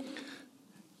differently.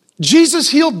 Jesus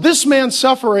healed this man's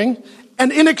suffering,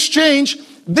 and in exchange,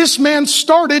 this man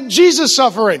started Jesus'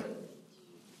 suffering.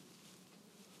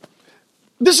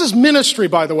 This is ministry,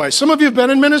 by the way. Some of you have been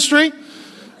in ministry.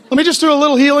 Let me just do a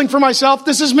little healing for myself.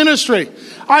 This is ministry.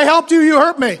 I helped you, you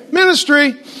hurt me.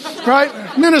 Ministry,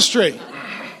 right? Ministry.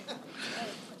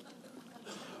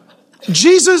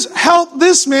 Jesus helped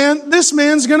this man. This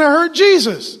man's going to hurt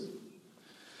Jesus.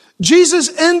 Jesus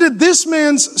ended this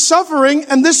man's suffering,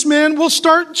 and this man will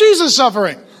start Jesus'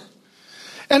 suffering.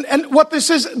 And what this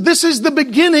is the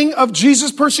beginning of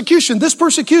Jesus' persecution. This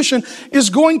persecution is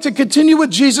going to continue with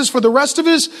Jesus for the rest of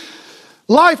his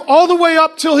life, all the way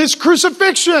up till his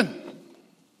crucifixion.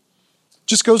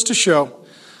 Just goes to show,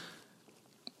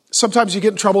 sometimes you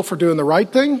get in trouble for doing the right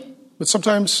thing, but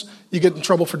sometimes you get in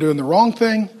trouble for doing the wrong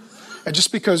thing. And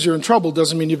just because you're in trouble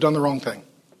doesn't mean you've done the wrong thing.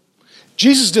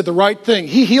 Jesus did the right thing.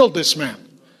 He healed this man.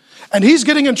 And he's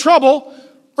getting in trouble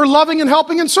for loving and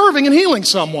helping and serving and healing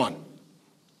someone.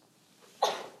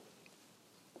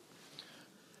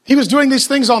 He was doing these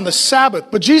things on the Sabbath,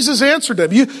 but Jesus answered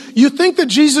him. You think that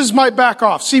Jesus might back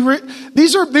off. See,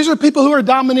 these are people who are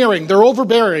domineering. They're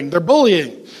overbearing. They're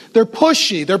bullying. They're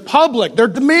pushy. They're public. They're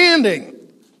demanding.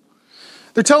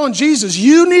 They're telling Jesus,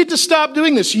 you need to stop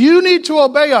doing this. You need to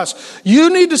obey us.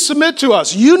 You need to submit to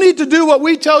us. You need to do what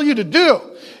we tell you to do.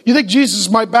 You think Jesus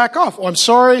might back off. Oh, I'm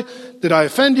sorry. Did I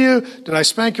offend you? Did I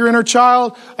spank your inner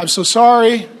child? I'm so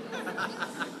sorry.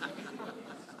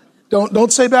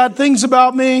 Don't say bad things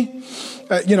about me.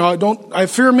 I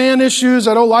fear man issues.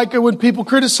 I don't like it when people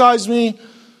criticize me.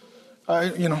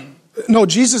 No,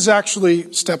 Jesus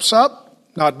actually steps up,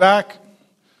 not back.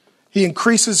 he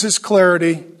increases his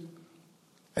clarity,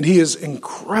 and he is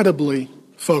incredibly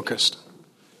focused.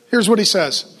 Here's what he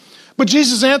says. But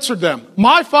Jesus answered them,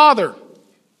 my Father,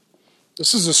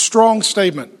 this is a strong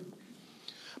statement.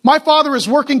 My Father is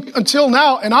working until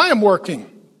now, and I am working.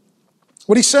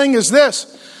 What he's saying is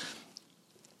this.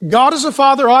 God is a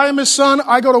father, I am his son,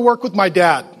 I go to work with my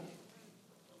dad.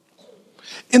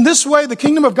 In this way, the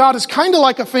kingdom of God is kind of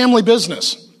like a family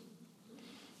business.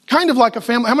 Kind of like a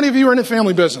family. How many of you are in a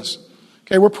family business?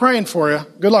 Okay, we're praying for you.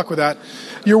 Good luck with that.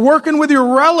 You're working with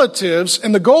your relatives,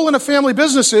 and the goal in a family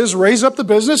business is raise up the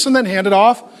business and then hand it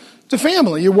off to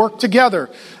family. You work together.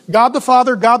 God the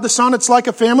Father, God the Son, it's like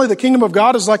a family. The kingdom of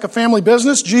God is like a family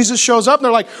business. Jesus shows up, and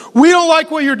they're like, we don't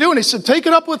like what you're doing. He said, take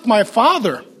it up with my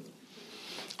Father.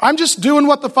 I'm just doing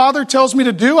what the Father tells me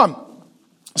to do. I'm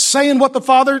saying what the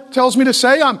Father tells me to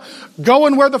say. I'm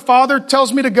going where the Father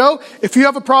tells me to go. If you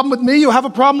have a problem with me, you have a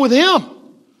problem with him.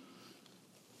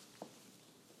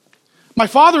 My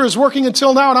Father is working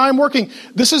until now, and I am working.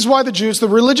 This is why the Jews, the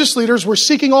religious leaders, were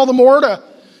seeking all the more to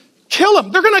kill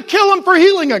him. They're going to kill him for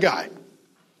healing a guy.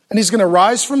 And he's going to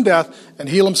rise from death and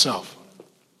heal himself.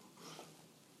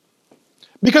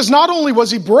 Because not only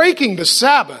was he breaking the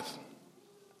Sabbath,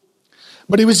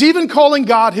 but he was even calling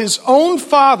God his own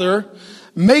Father,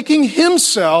 making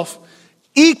himself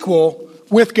equal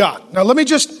with God. Now let me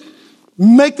just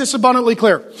make this abundantly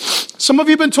clear. Some of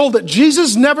you have been told that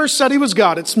Jesus never said he was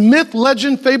God. It's myth,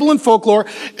 legend, fable, and folklore.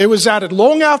 It was added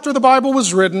long after the Bible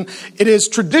was written. It is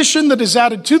tradition that is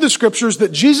added to the scriptures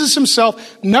that Jesus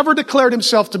himself never declared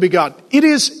himself to be God. It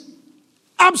is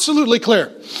absolutely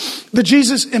clear that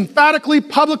Jesus emphatically,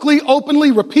 publicly,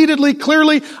 openly, repeatedly,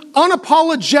 clearly,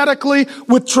 unapologetically,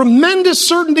 with tremendous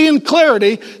certainty and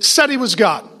clarity, said he was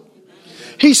God.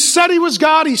 He said he was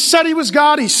God, he said he was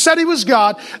God, he said he was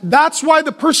God. That's why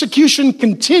the persecution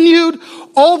continued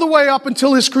all the way up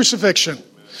until his crucifixion.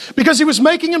 Because he was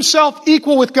making himself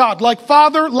equal with God, like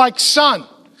Father, like Son.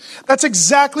 That's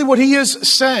exactly what he is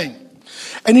saying.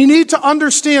 And you need to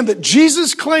understand that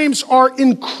Jesus' claims are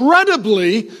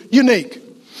incredibly unique.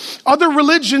 Other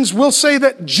religions will say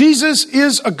that Jesus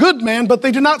is a good man, but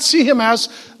they do not see him as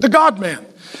the God-man.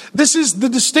 This is the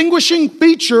distinguishing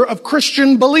feature of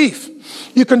Christian belief.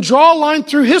 You can draw a line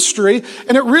through history,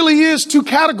 and it really is two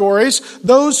categories.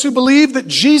 Those who believe that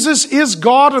Jesus is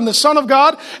God and the Son of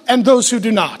God, and those who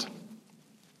do not.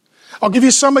 I'll give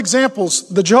you some examples.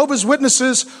 The Jehovah's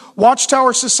Witnesses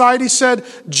Watchtower Society said,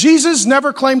 Jesus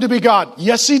never claimed to be God.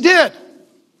 Yes, he did.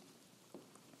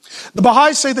 The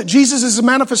Baha'is say that Jesus is a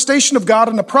manifestation of God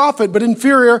and a prophet, but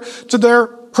inferior to their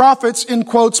prophets, in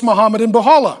quotes, Muhammad and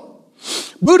Baha'u'llah.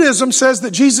 Buddhism says that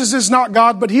Jesus is not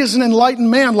God, but he is an enlightened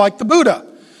man like the Buddha.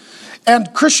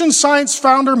 And Christian Science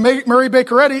founder Mary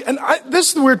Baker Eddy, and this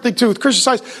is the weird thing too with Christian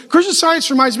Science. Christian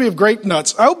Science reminds me of grape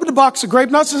nuts. I opened a box of grape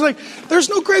nuts, it's like, there's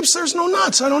no grapes, there's no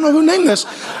nuts. I don't know who named this.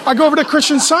 I go over to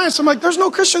Christian Science, I'm like, there's no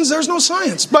Christians, there's no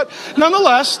science. But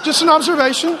nonetheless, just an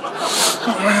observation.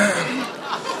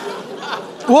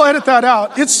 We'll edit that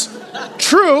out. It's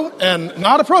true and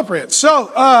not appropriate.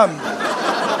 So,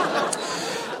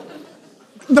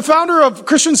 the founder of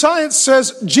Christian Science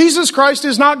says Jesus Christ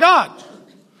is not God.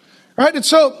 Right? And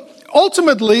so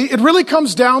ultimately, it really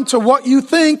comes down to what you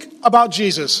think about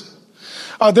Jesus.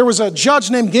 There was a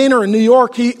judge named Gaynor in New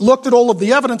York. He looked at all of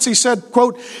the evidence. He said,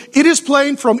 quote, it is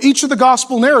plain from each of the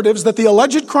gospel narratives that the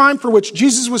alleged crime for which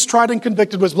Jesus was tried and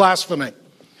convicted was blasphemy.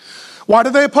 Why do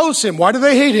they oppose him? Why do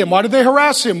they hate him? Why do they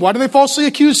harass him? Why do they falsely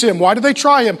accuse him? Why do they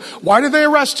try him? Why do they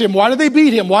arrest him? Why do they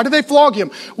beat him? Why do they flog him?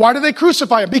 Why do they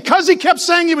crucify him? Because he kept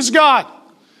saying he was God.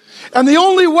 And the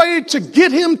only way to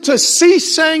get him to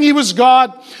cease saying he was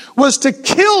God was to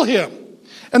kill him.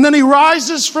 And then he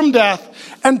rises from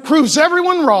death and proves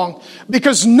everyone wrong,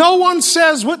 because no one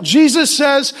says what Jesus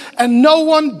says and no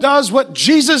one does what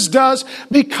Jesus does,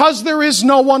 because there is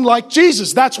no one like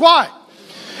Jesus. That's why.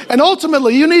 And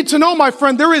ultimately, you need to know, my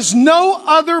friend, there is no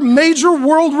other major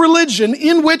world religion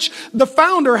in which the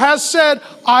founder has said,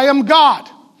 I am God.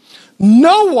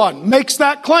 No one makes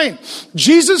that claim.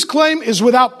 Jesus' claim is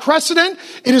without precedent.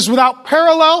 It is without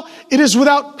parallel. It is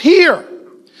without peer.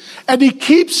 And he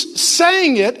keeps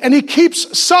saying it, and he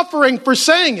keeps suffering for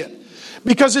saying it,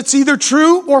 because it's either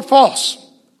true or false.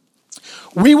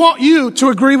 We want you to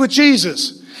agree with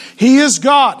Jesus. He is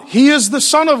God. He is the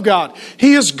Son of God.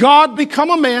 He is God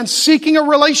become a man seeking a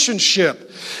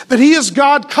relationship. That he is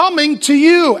God coming to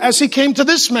you as he came to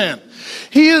this man.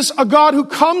 He is a God who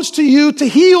comes to you to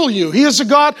heal you. He is a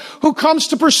God who comes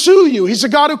to pursue you. He's a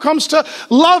God who comes to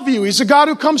love you. He's a God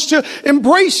who comes to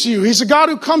embrace you. He's a God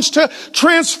who comes to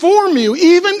transform you,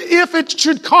 even if it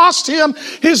should cost him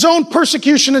his own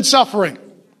persecution and suffering.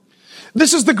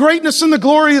 This is the greatness and the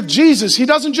glory of Jesus. He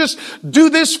doesn't just do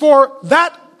this for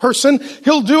that person.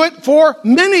 He'll do it for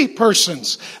many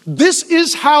persons. This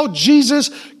is how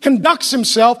Jesus conducts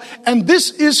himself, and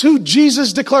this is who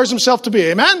Jesus declares himself to be.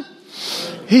 Amen?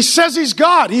 He says he's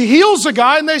God. He heals a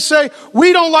guy, and they say,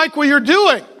 we don't like what you're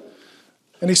doing.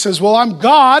 And he says, well, I'm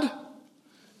God.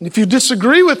 And if you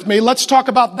disagree with me, let's talk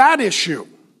about that issue.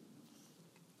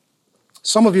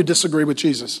 Some of you disagree with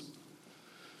Jesus.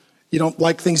 You don't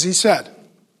like things he said.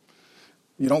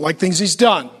 You don't like things he's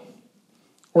done.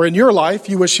 Or in your life,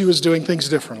 you wish he was doing things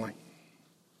differently.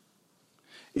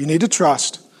 You need to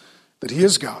trust that he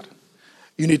is God.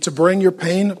 You need to bring your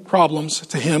pain problems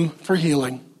to him for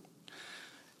healing.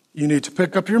 You need to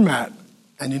pick up your mat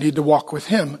and you need to walk with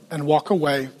him and walk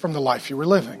away from the life you were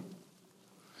living.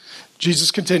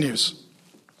 Jesus continues.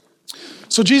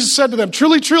 So Jesus said to them,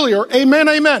 truly, truly, or amen,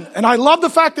 amen. And I love the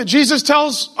fact that Jesus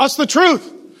tells us the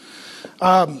truth.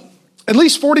 At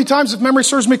least 40 times, if memory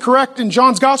serves me correct, in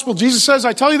John's gospel, Jesus says,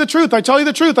 I tell you the truth, I tell you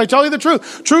the truth, I tell you the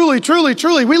truth. Truly, truly,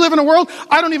 truly. We live in a world,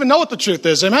 I don't even know what the truth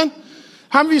is, amen?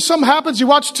 How many of you, something happens, you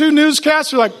watch 2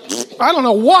 newscasts, you're like, I don't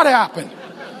know what happened.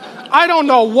 I don't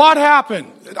know what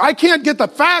happened. I can't get the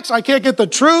facts, I can't get the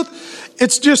truth.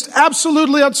 It's just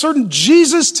absolutely uncertain.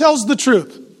 Jesus tells the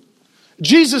truth.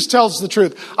 Jesus tells the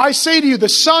truth. I say to you, the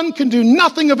Son can do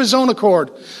nothing of his own accord,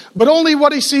 but only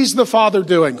what he sees the Father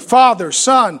doing. Father,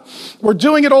 Son, we're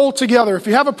doing it all together. If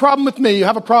you have a problem with me, you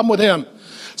have a problem with him.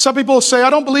 Some people say, I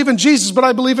don't believe in Jesus, but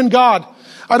I believe in God.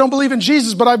 I don't believe in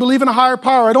Jesus, but I believe in a higher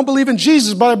power. I don't believe in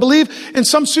Jesus, but I believe in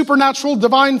some supernatural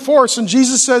divine force. And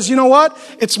Jesus says, you know what?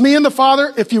 It's me and the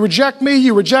Father. If you reject me,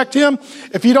 you reject him.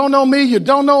 If you don't know me, you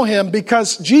don't know him.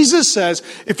 Because Jesus says,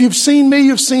 if you've seen me,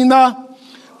 you've seen the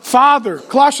Father.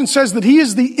 Colossians says that he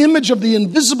is the image of the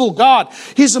invisible God.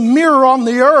 He's a mirror on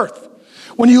the earth.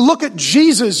 When you look at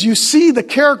Jesus, you see the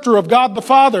character of God the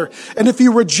Father. And if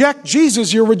you reject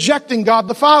Jesus, you're rejecting God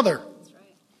the Father.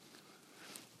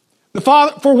 The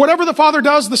Father, for whatever the Father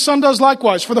does, the Son does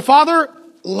likewise. For the Father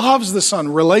loves the Son,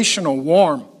 relational,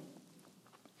 warm,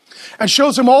 and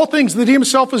shows him all things that he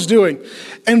himself is doing.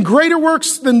 And greater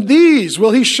works than these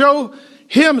will he show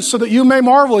him so that you may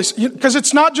marvel. Because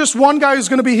it's not just one guy who's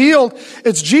going to be healed.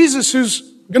 It's Jesus who's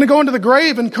going to go into the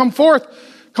grave and come forth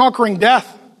conquering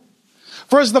death.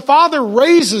 For as the Father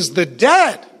raises the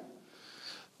dead,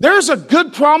 there's a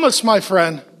good promise, my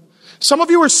friend. Some of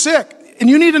you are sick, and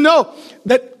you need to know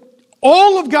that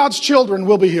all of God's children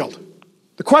will be healed.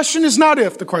 The question is not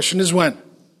if, the question is when.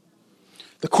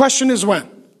 The question is when.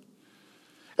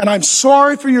 And I'm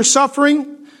sorry for your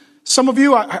suffering. Some of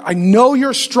you, I know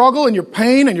your struggle and your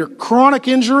pain and your chronic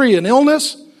injury and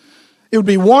illness. It would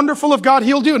be wonderful if God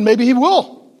healed you, and maybe he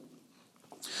will.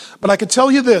 But I can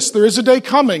tell you this, there is a day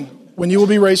coming when you will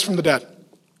be raised from the dead.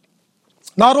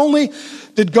 Not only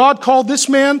did God call this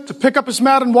man to pick up his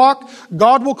mat and walk,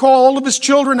 God will call all of his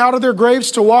children out of their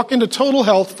graves to walk into total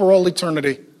health for all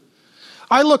eternity.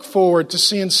 I look forward to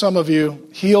seeing some of you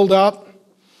healed up.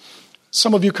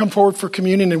 Some of you come forward for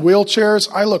communion in wheelchairs.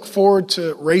 I look forward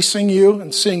to racing you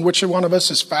and seeing which one of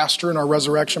us is faster in our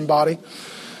resurrection body.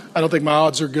 I don't think my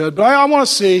odds are good, but I want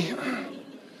to see.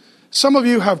 Some of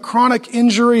you have chronic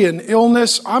injury and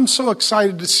illness. I'm so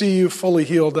excited to see you fully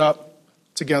healed up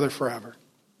together forever.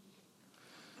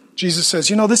 Jesus says,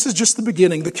 you know, this is just the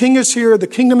beginning. The King is here. The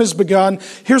kingdom has begun.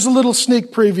 Here's a little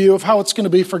sneak preview of how it's going to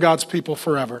be for God's people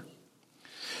forever.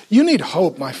 You need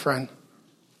hope, my friend.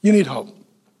 You need hope.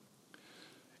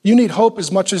 You need hope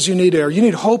as much as you need air. You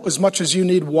need hope as much as you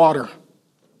need water.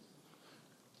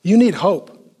 You need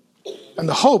hope. And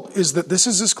the hope is that this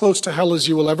is as close to hell as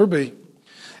you will ever be.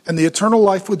 And the eternal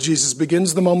life with Jesus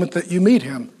begins the moment that you meet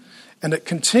him. And it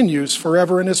continues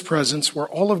forever in his presence, where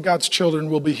all of God's children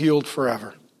will be healed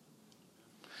forever.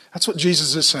 That's what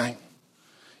Jesus is saying.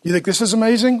 You think this is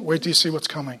amazing? Wait till you see what's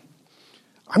coming.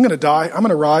 I'm going to die. I'm going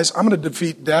to rise. I'm going to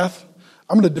defeat death.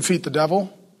 I'm going to defeat the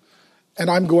devil. And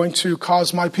I'm going to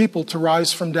cause my people to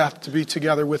rise from death to be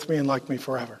together with me and like me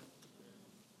forever.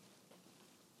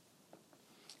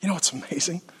 You know what's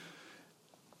amazing?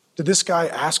 Did this guy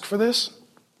ask for this?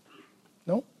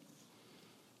 No.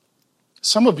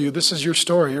 Some of you, this is your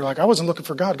story. You're like, I wasn't looking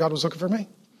for God. God was looking for me.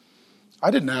 I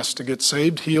didn't ask to get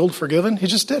saved, healed, forgiven. He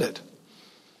just did it.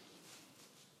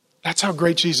 That's how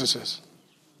great Jesus is.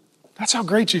 That's how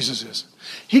great Jesus is.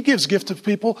 He gives gift to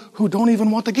people who don't even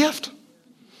want the gift.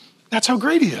 That's how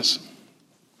great he is.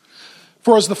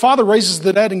 For as the Father raises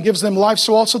the dead and gives them life,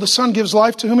 so also the Son gives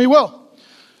life to whom he will.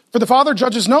 For the Father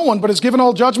judges no one, but has given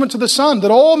all judgment to the Son,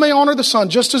 that all may honor the Son,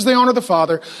 just as they honor the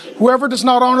Father. Whoever does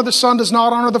not honor the Son does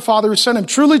not honor the Father who sent him.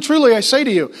 Truly, truly, I say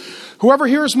to you, whoever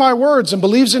hears my words and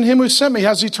believes in him who sent me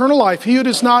has eternal life. He who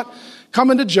does not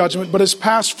come into judgment, but has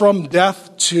passed from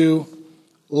death to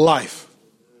life.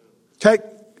 Okay,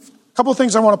 a couple of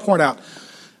things I want to point out.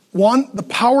 One, the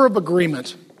power of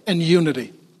agreement and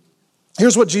unity.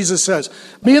 Here's what Jesus says.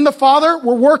 Me and the Father,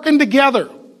 we're working together.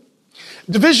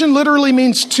 Division literally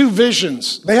means two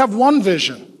visions. They have one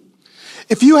vision.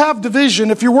 If you have division,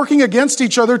 if you're working against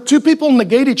each other, two people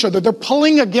negate each other. They're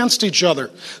pulling against each other.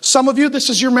 Some of you, this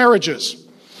is your marriages.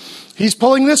 He's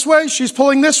pulling this way, she's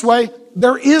pulling this way.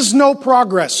 There is no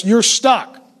progress. You're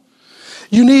stuck.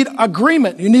 You need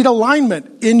agreement. You need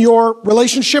alignment in your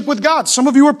relationship with God. Some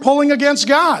of you are pulling against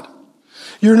God.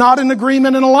 You're not in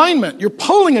agreement and alignment. You're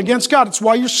pulling against God. It's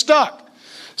why you're stuck.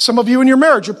 Some of you in your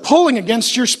marriage, you're pulling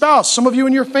against your spouse. Some of you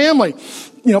in your family,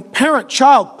 parent,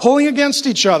 child, pulling against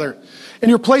each other. In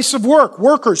your place of work,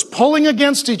 workers pulling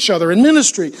against each other. In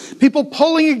ministry, people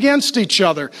pulling against each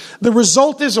other. The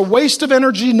result is a waste of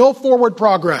energy, no forward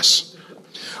progress.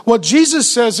 What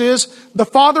Jesus says is, the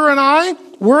Father and I,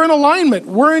 we're in alignment.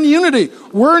 We're in unity.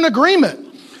 We're in agreement.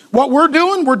 What we're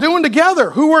doing together.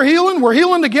 Who we're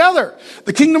healing together.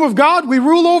 The kingdom of God, we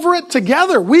rule over it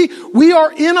together. We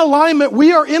are in alignment.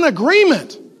 We are in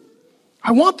agreement.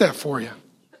 I want that for you.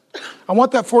 I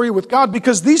want that for you with God,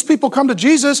 because these people come to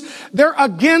Jesus. They're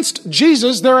against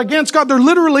Jesus. They're against God. They're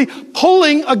literally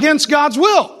pulling against God's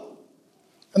will.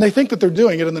 And they think that they're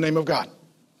doing it in the name of God.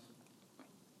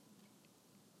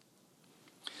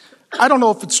 I don't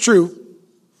know if it's true.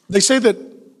 They say that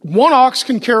one ox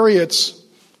can carry its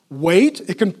weight.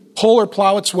 It can pull or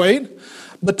plow its weight.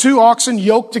 But two oxen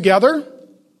yoked together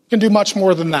can do much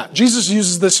more than that. Jesus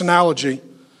uses this analogy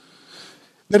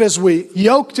that as we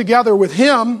yoke together with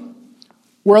him,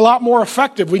 we're a lot more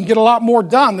effective. We can get a lot more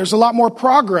done. There's a lot more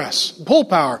progress, pull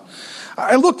power.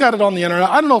 I looked at it on the internet.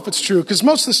 I don't know if it's true, because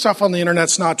most of the stuff on the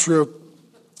internet's not true.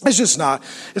 It's just not.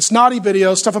 It's naughty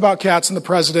videos, stuff about cats and the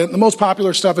president. The most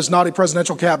popular stuff is naughty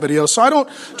presidential cat videos. So I don't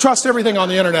trust everything on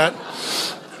the internet.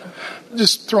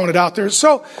 Just throwing it out there.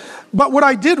 But what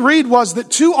I did read was that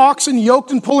two oxen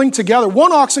yoked and pulling together.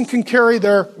 One oxen can carry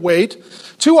their weight.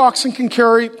 Two oxen can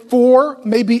carry 4,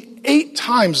 maybe 8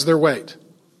 times their weight.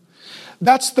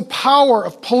 That's the power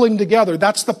of pulling together.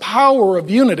 That's the power of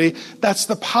unity. That's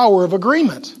the power of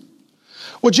agreement.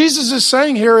 What Jesus is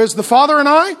saying here is, the Father and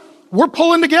I, we're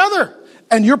pulling together,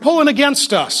 and you're pulling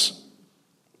against us.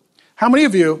 How many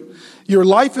of you, your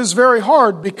life is very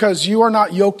hard because you are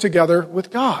not yoked together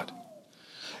with God?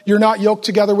 You're not yoked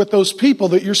together with those people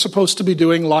that you're supposed to be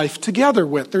doing life together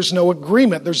with. There's no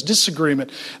agreement. There's disagreement.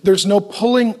 There's no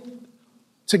pulling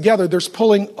together. There's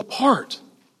pulling apart.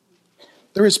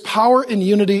 There is power in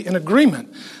unity and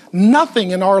agreement.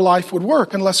 Nothing in our life would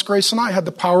work unless Grace and I had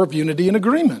the power of unity and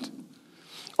agreement.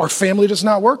 Our family does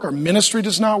not work. Our ministry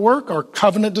does not work. Our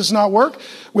covenant does not work.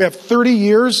 We have 30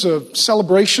 years of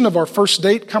celebration of our first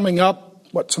date coming up,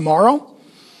 tomorrow?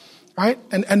 Right?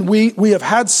 And we have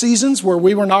had seasons where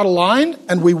we were not aligned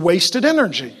and we wasted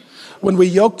energy. When we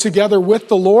yoke together with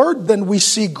the Lord, then we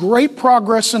see great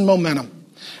progress and momentum.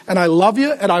 And I love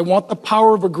you, and I want the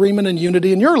power of agreement and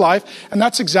unity in your life. And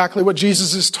that's exactly what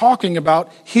Jesus is talking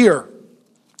about here.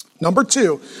 Number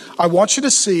 2, I want you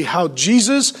to see how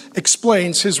Jesus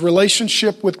explains his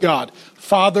relationship with God,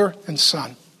 Father and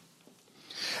Son.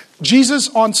 Jesus,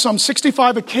 on some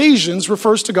 65 occasions,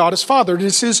 refers to God as Father. It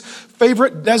is his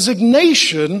favorite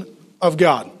designation of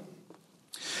God.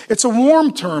 It's a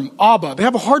warm term, Abba. They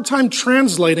have a hard time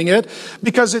translating it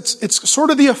because it's sort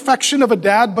of the affection of a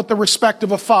dad, but the respect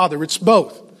of a father. It's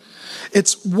both.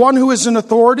 It's one who is in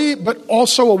authority, but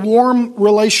also a warm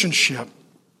relationship.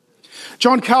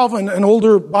 John Calvin, an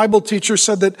older Bible teacher,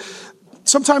 said that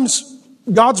sometimes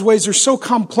God's ways are so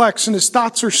complex and his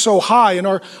thoughts are so high and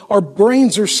our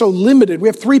brains are so limited. We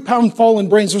have 3-pound fallen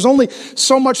brains. There's only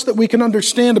so much that we can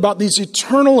understand about these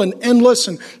eternal and endless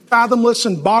and fathomless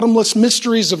and bottomless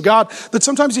mysteries of God, that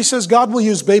sometimes he says God will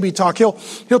use baby talk. He'll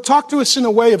talk to us in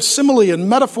a way of simile and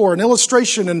metaphor and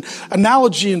illustration and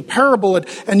analogy and parable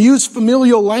and use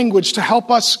familial language to help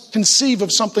us conceive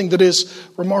of something that is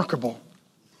remarkable.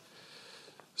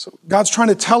 So God's trying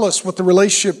to tell us what the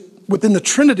relationship within the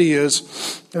Trinity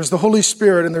is. There's the Holy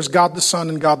Spirit, and there's God the Son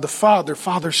and God the Father,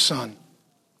 Father, Son.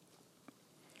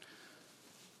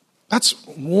 That's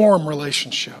warm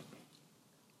relationship.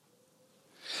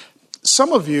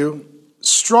 Some of you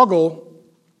struggle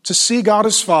to see God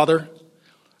as Father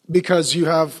because you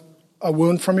have a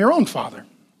wound from your own father.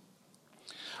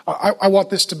 I want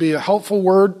this to be a helpful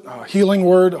word, a healing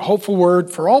word, a hopeful word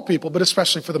for all people, but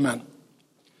especially for the men.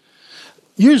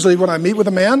 Usually when I meet with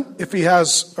a man, if he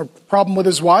has a problem with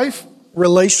his wife,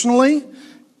 relationally,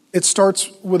 it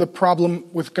starts with a problem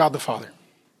with God the Father.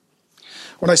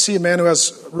 When I see a man who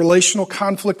has relational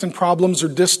conflict and problems or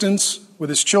distance with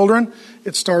his children,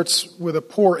 it starts with a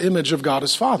poor image of God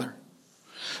as Father.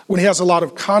 When he has a lot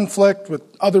of conflict with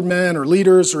other men or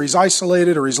leaders, or he's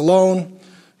isolated, or he's alone,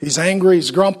 he's angry,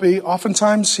 he's grumpy,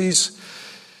 oftentimes he's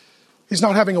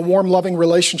not having a warm, loving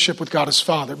relationship with God as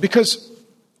Father. Because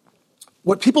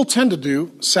what people tend to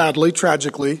do, sadly,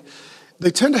 tragically,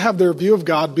 they tend to have their view of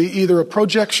God be either a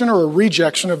projection or a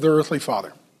rejection of their earthly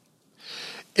father.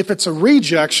 If it's a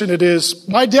rejection, it is,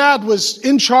 my dad was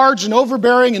in charge and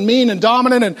overbearing and mean and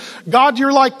dominant, and God,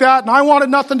 you're like that, and I wanted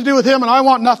nothing to do with him, and I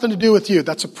want nothing to do with you.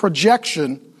 That's a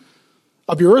projection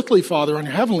of your earthly father on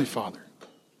your heavenly Father.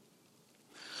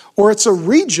 Or it's a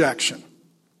rejection.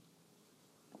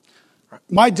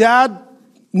 My dad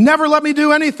never let me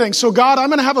do anything, so God, I'm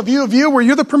going to have a view of you where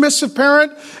you're the permissive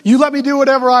parent, you let me do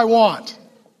whatever I want.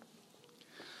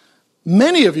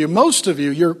 Many of you, most of you,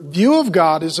 your view of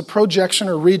God is a projection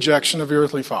or rejection of your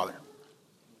earthly father.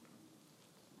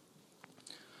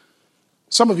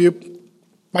 Some of you,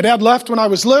 my dad left when I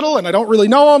was little and I don't really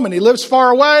know him and he lives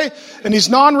far away and he's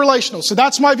non-relational. So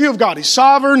that's my view of God. He's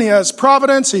sovereign, he has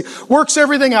providence, he works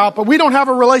everything out, but we don't have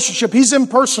a relationship. He's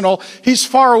impersonal, he's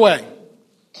far away.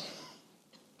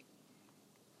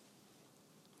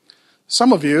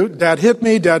 Some of you, dad hit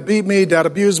me, dad beat me, dad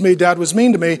abused me, dad was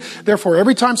mean to me. Therefore,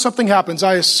 every time something happens,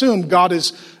 I assume God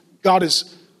is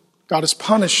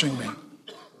punishing me.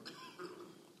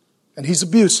 And he's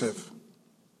abusive.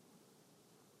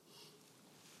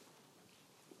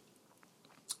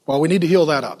 Well, we need to heal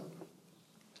that up.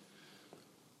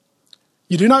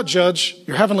 You do not judge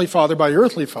your heavenly father by your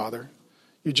earthly father.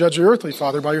 You judge your earthly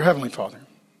father by your heavenly father.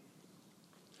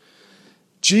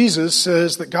 Jesus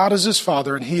says that God is his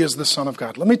Father and he is the Son of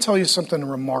God. Let me tell you something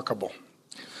remarkable.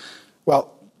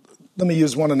 Well, let me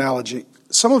use one analogy.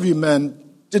 Some of you men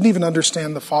didn't even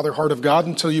understand the father heart of God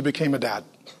until you became a dad.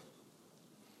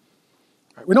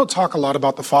 We don't talk a lot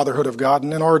about the fatherhood of God,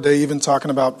 and in our day, even talking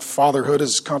about fatherhood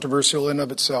is controversial in and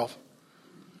of itself.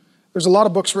 There's a lot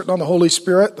of books written on the Holy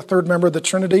Spirit, the third member of the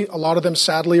Trinity. A lot of them,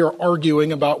 sadly, are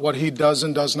arguing about what he does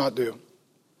and does not do.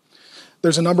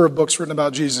 There's a number of books written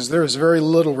about Jesus. There is very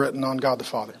little written on God the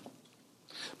Father.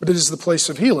 But it is the place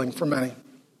of healing for many.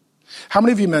 How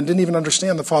many of you men didn't even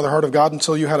understand the father heart of God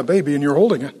until you had a baby and you're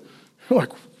holding it? You're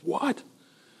like, what?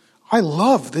 I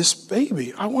love this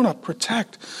baby. I want to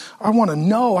protect. I want to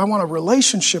know. I want a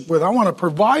relationship with. I want to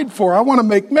provide for. I want to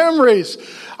make memories.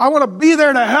 I want to be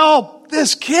there to help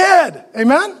this kid.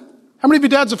 Amen? How many of you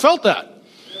dads have felt that?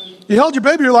 You held your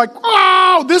baby, you're like,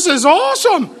 wow, this is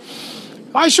awesome.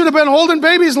 I should have been holding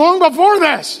babies long before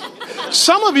this.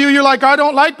 Some of you, you're like, I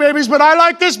don't like babies, but I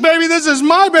like this baby. This is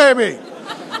my baby.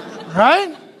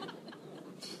 Right?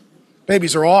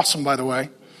 Babies are awesome, by the way.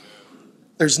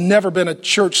 There's never been a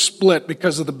church split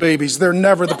because of the babies. They're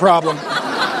never the problem.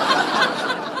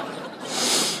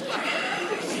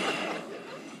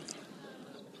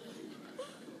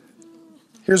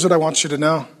 Here's what I want you to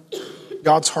know.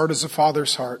 God's heart is a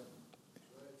father's heart.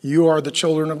 You are the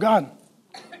children of God.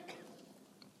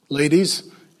 Ladies,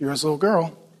 you're his little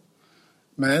girl.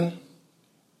 Men,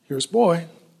 you're his boy.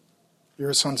 You're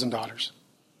his sons and daughters.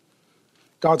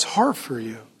 God's heart for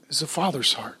you is a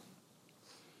father's heart.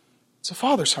 It's a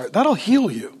father's heart. That'll heal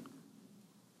you.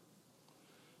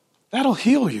 That'll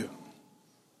heal you.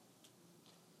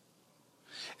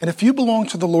 And if you belong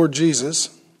to the Lord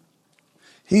Jesus,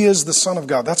 he is the Son of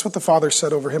God. That's what the Father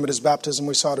said over him at his baptism.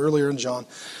 We saw it earlier in John.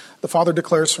 The Father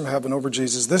declares from heaven over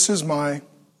Jesus, this is my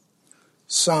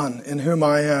Son, in whom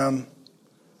I am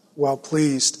well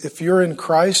pleased. If you're in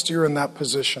Christ, you're in that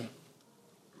position.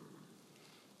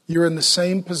 You're in the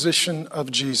same position of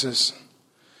Jesus.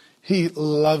 He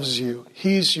loves you.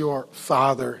 He's your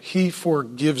Father. He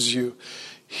forgives you.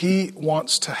 He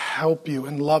wants to help you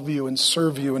and love you and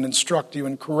serve you and instruct you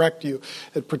and correct you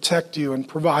and protect you and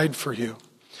provide for you.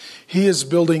 He is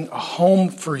building a home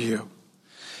for you.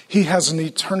 He has an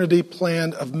eternity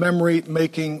planned of memory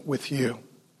making with you.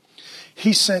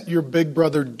 He sent your big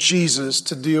brother Jesus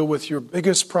to deal with your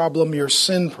biggest problem, your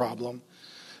sin problem,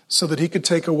 so that he could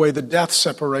take away the death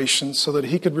separation, so that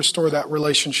he could restore that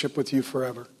relationship with you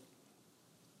forever.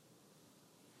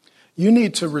 You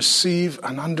need to receive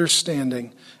an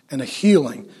understanding and a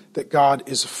healing that God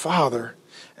is a Father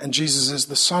and Jesus is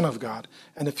the Son of God.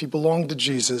 And if you belong to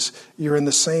Jesus, you're in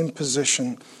the same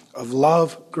position of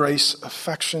love, grace,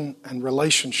 affection, and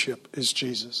relationship as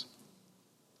Jesus.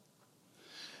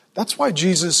 That's why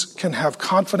Jesus can have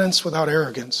confidence without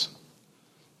arrogance.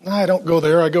 No, I don't go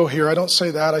there, I go here. I don't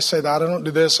say that, I say that. I don't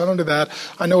do this, I don't do that.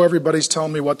 I know everybody's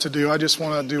telling me what to do. I just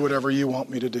want to do whatever you want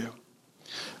me to do.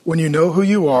 When you know who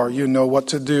you are, you know what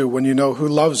to do. When you know who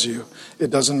loves you, it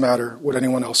doesn't matter what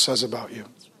anyone else says about you.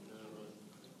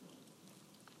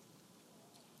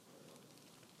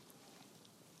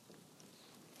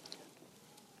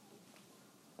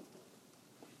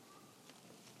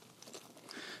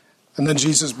 And then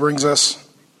Jesus brings us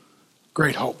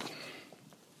great hope.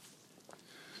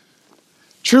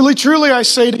 Truly, truly, I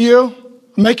say to you,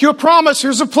 I make you a promise.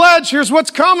 Here's a pledge. Here's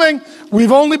what's coming.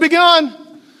 We've only begun.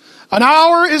 An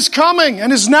hour is coming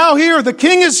and is now here. The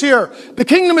King is here. The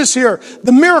kingdom is here.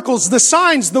 The miracles, the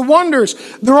signs, the wonders,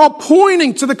 they're all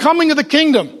pointing to the coming of the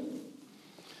kingdom.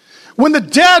 When the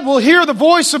dead will hear the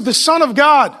voice of the Son of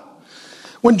God.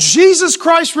 When Jesus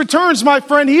Christ returns, my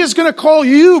friend, He is going to call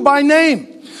you by name.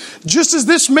 Just as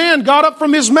this man got up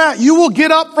from his mat, you will get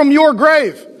up from your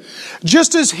grave.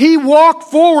 Just as He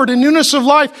walked forward in newness of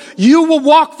life, you will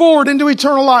walk forward into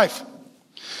eternal life.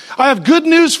 I have good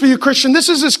news for you, Christian. This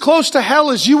is as close to hell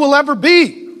as you will ever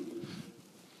be.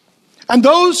 And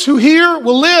those who hear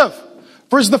will live.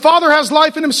 For as the Father has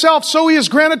life in Himself, so He has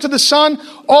granted to the Son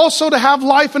also to have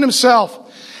life in Himself.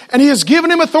 And He has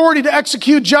given Him authority to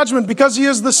execute judgment because He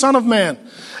is the Son of Man.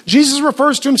 Jesus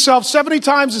refers to Himself 70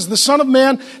 times as the Son of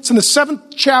Man. It's in the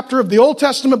 7th chapter of the Old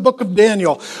Testament book of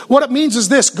Daniel. What it means is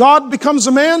this: God becomes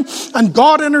a man and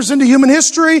God enters into human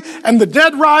history and the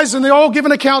dead rise and they all give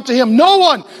an account to Him. No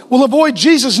one will avoid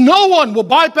Jesus. No one will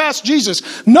bypass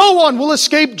Jesus. No one will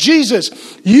escape Jesus.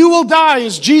 You will die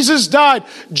as Jesus died.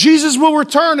 Jesus will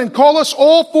return and call us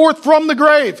all forth from the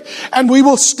grave, and we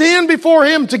will stand before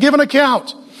Him to give an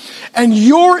account. And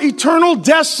your eternal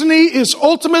destiny is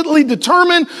ultimately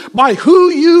determined by who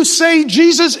you say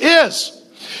Jesus is.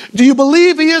 Do you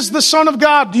believe He is the Son of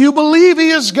God? Do you believe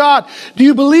He is God? Do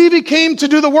you believe He came to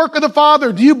do the work of the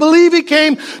Father? Do you believe He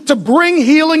came to bring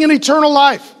healing and eternal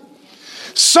life?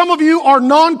 Some of you are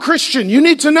non-Christian. You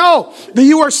need to know that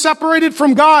you are separated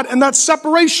from God, and that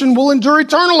separation will endure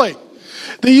eternally.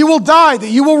 That you will die, that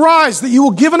you will rise, that you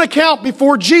will give an account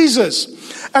before Jesus.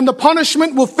 And the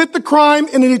punishment will fit the crime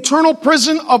in an eternal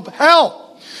prison of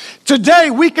hell. Today,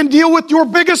 we can deal with your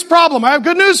biggest problem. I have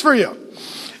good news for you.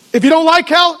 If you don't like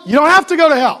hell, you don't have to go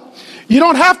to hell. You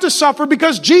don't have to suffer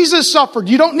because Jesus suffered.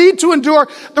 You don't need to endure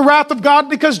the wrath of God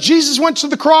because Jesus went to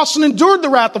the cross and endured the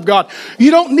wrath of God.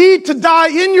 You don't need to die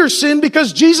in your sin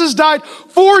because Jesus died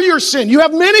for your sin. You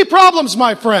have many problems,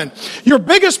 my friend. Your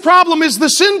biggest problem is the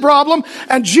sin problem,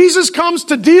 and Jesus comes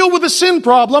to deal with the sin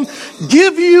problem,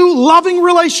 give you loving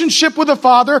relationship with the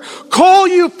Father, call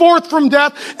you forth from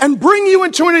death, and bring you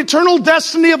into an eternal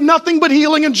destiny of nothing but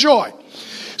healing and joy.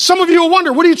 Some of you will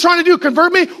wonder, what are you trying to do?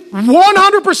 Convert me?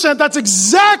 100%. That's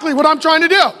exactly what I'm trying to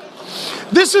do.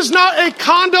 This is not a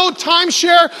condo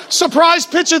timeshare surprise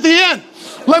pitch at the end.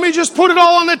 Let me just put it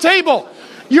all on the table.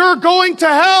 You're going to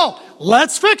hell.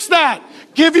 Let's fix that.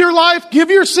 Give your life, give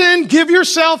your sin, give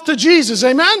yourself to Jesus.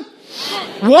 Amen?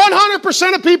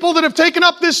 100% of people that have taken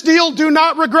up this deal do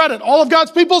not regret it. All of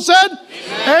God's people said?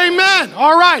 Amen.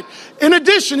 All right. In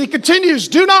addition, he continues,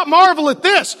 do not marvel at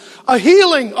this, a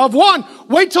healing of one.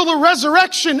 Wait till the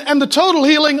resurrection and the total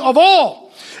healing of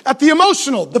all. At the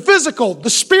emotional, the physical, the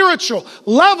spiritual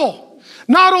level.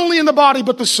 Not only in the body,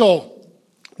 but the soul.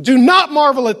 Do not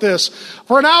marvel at this.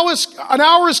 For an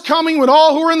hour is coming when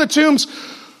all who are in the tombs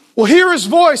will hear His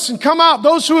voice and come out.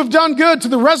 Those who have done good to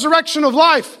the resurrection of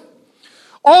life.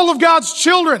 All of God's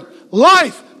children.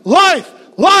 Life, life,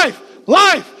 life,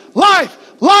 life, life,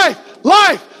 life,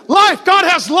 life. Life. God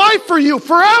has life for you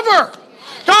forever.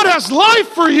 God has life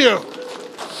for you.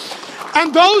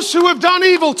 And those who have done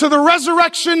evil to the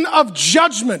resurrection of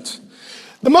judgment.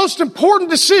 The most important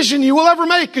decision you will ever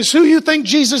make is who you think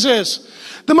Jesus is.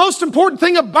 The most important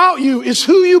thing about you is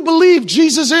who you believe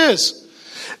Jesus is.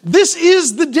 This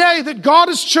is the day that God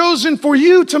has chosen for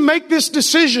you to make this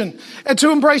decision and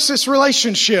to embrace this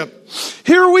relationship.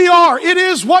 Here we are. It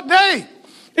is what day?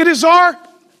 It is our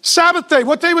Sabbath day.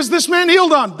 What day was this man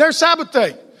healed on? Their Sabbath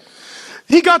day.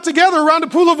 He got together around a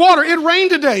pool of water. It rained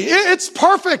today. It's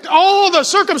perfect. All the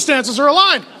circumstances are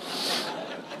aligned.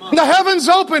 The heavens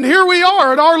opened. Here we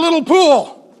are at our little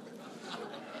pool.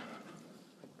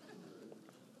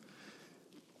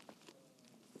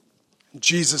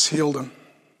 Jesus healed him.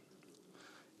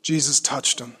 Jesus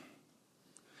touched him.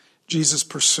 Jesus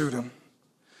pursued him.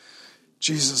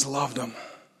 Jesus loved him.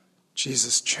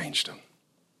 Jesus changed him.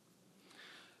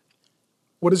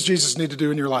 What does Jesus need to do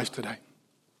in your life today?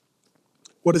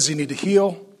 What does He need to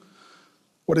heal?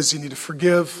 What does He need to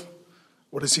forgive?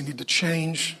 What does He need to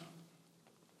change?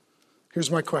 Here's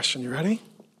my question. You ready?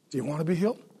 Do you want to be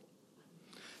healed?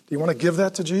 Do you want to give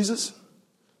that to Jesus?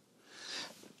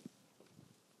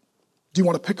 Do you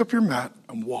want to pick up your mat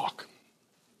and walk?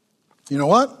 You know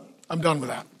what? I'm done with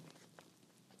that.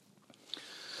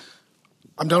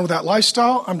 I'm done with that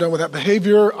lifestyle. I'm done with that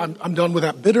behavior. I'm done with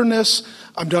that bitterness.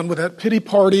 I'm done with that pity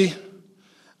party.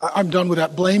 I'm done with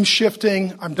that blame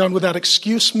shifting. I'm done with that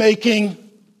excuse making.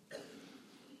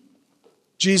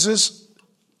 Jesus,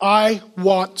 I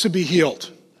want to be healed.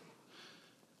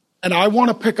 And I want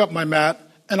to pick up my mat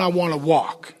and I want to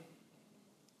walk.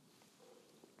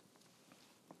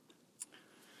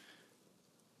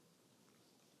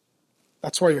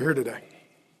 That's why you're here today.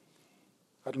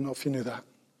 I don't know if you knew that.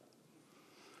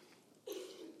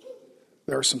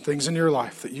 There are some things in your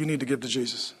life that you need to give to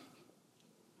Jesus.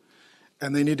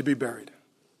 And they need to be buried.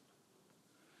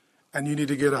 And you need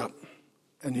to get up.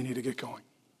 And you need to get going.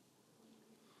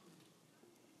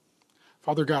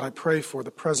 Father God, I pray for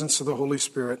the presence of the Holy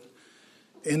Spirit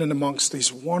in and amongst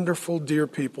these wonderful, dear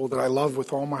people that I love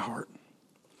with all my heart.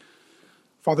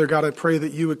 Father God, I pray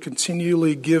that you would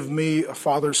continually give me a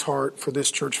father's heart for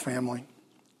this church family.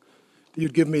 That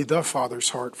you'd give me the father's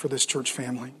heart for this church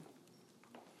family.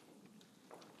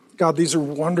 God, these are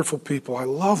wonderful people. I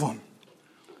love them.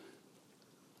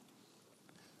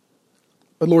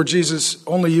 But Lord Jesus,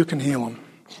 only you can heal them.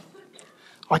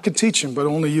 I can teach them, but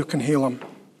only you can heal them.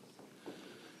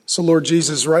 So Lord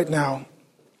Jesus, right now,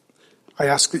 I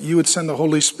ask that you would send the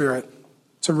Holy Spirit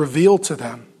to reveal to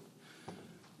them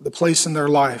the place in their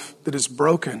life that is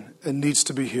broken and needs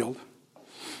to be healed.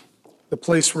 The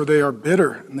place where they are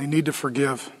bitter and they need to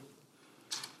forgive.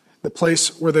 The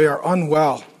place where they are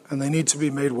unwell and they need to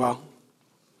be made well.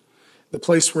 The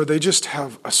place where they just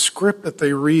have a script that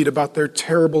they read about their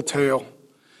terrible tale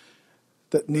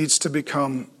that needs to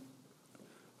become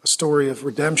a story of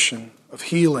redemption, of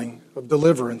healing, of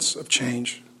deliverance, of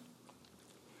change.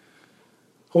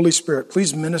 Holy Spirit,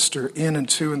 please minister in and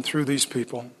to and through these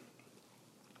people.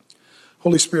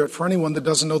 Holy Spirit, for anyone that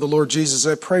doesn't know the Lord Jesus,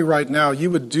 I pray right now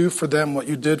you would do for them what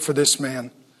you did for this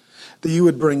man, that you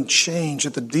would bring change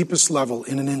at the deepest level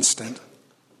in an instant.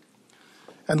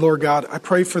 And Lord God, I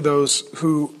pray for those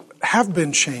who have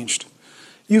been changed.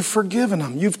 You've forgiven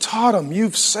them, you've taught them,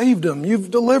 you've saved them,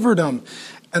 you've delivered them,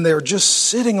 and they are just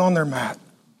sitting on their mat.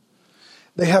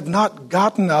 They have not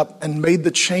gotten up and made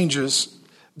the changes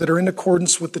that are in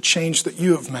accordance with the change that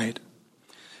you have made.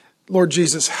 Lord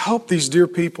Jesus, help these dear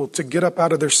people to get up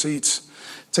out of their seats,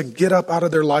 to get up out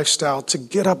of their lifestyle, to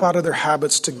get up out of their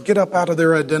habits, to get up out of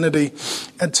their identity,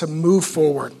 and to move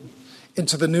forward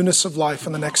into the newness of life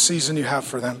in the next season you have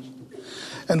for them.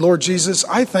 And Lord Jesus,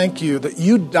 I thank you that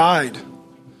you died,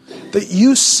 that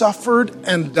you suffered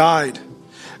and died,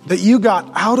 that you got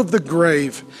out of the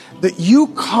grave, that you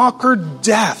conquered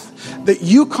death, that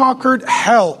you conquered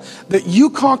hell, that you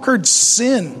conquered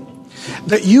sin,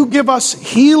 that you give us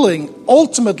healing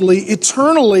ultimately,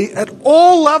 eternally, at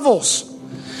all levels.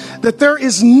 That there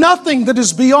is nothing that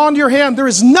is beyond your hand. There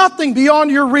is nothing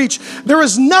beyond your reach. There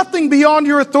is nothing beyond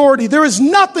your authority. There is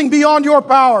nothing beyond your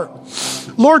power.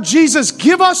 Lord Jesus,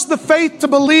 give us the faith to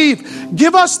believe.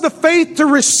 Give us the faith to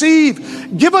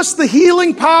receive. Give us the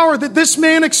healing power that this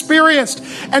man experienced.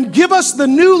 And give us the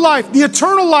new life, the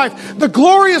eternal life, the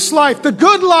glorious life, the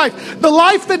good life, the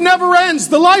life that never ends,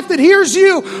 the life that hears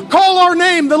you call our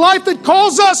name, the life that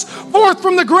calls us forth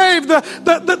from the grave,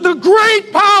 the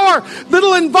great power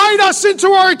that'll invite us into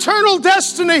our eternal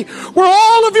destiny, where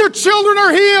all of your children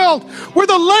are healed, where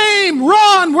the lame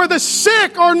run, where the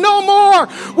sick are no more,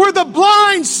 where the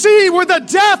blind see, where the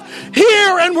deaf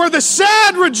hear, and where the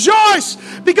sad rejoice,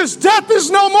 because death is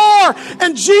no more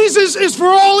and Jesus is for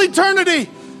all eternity.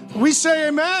 We say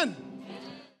amen.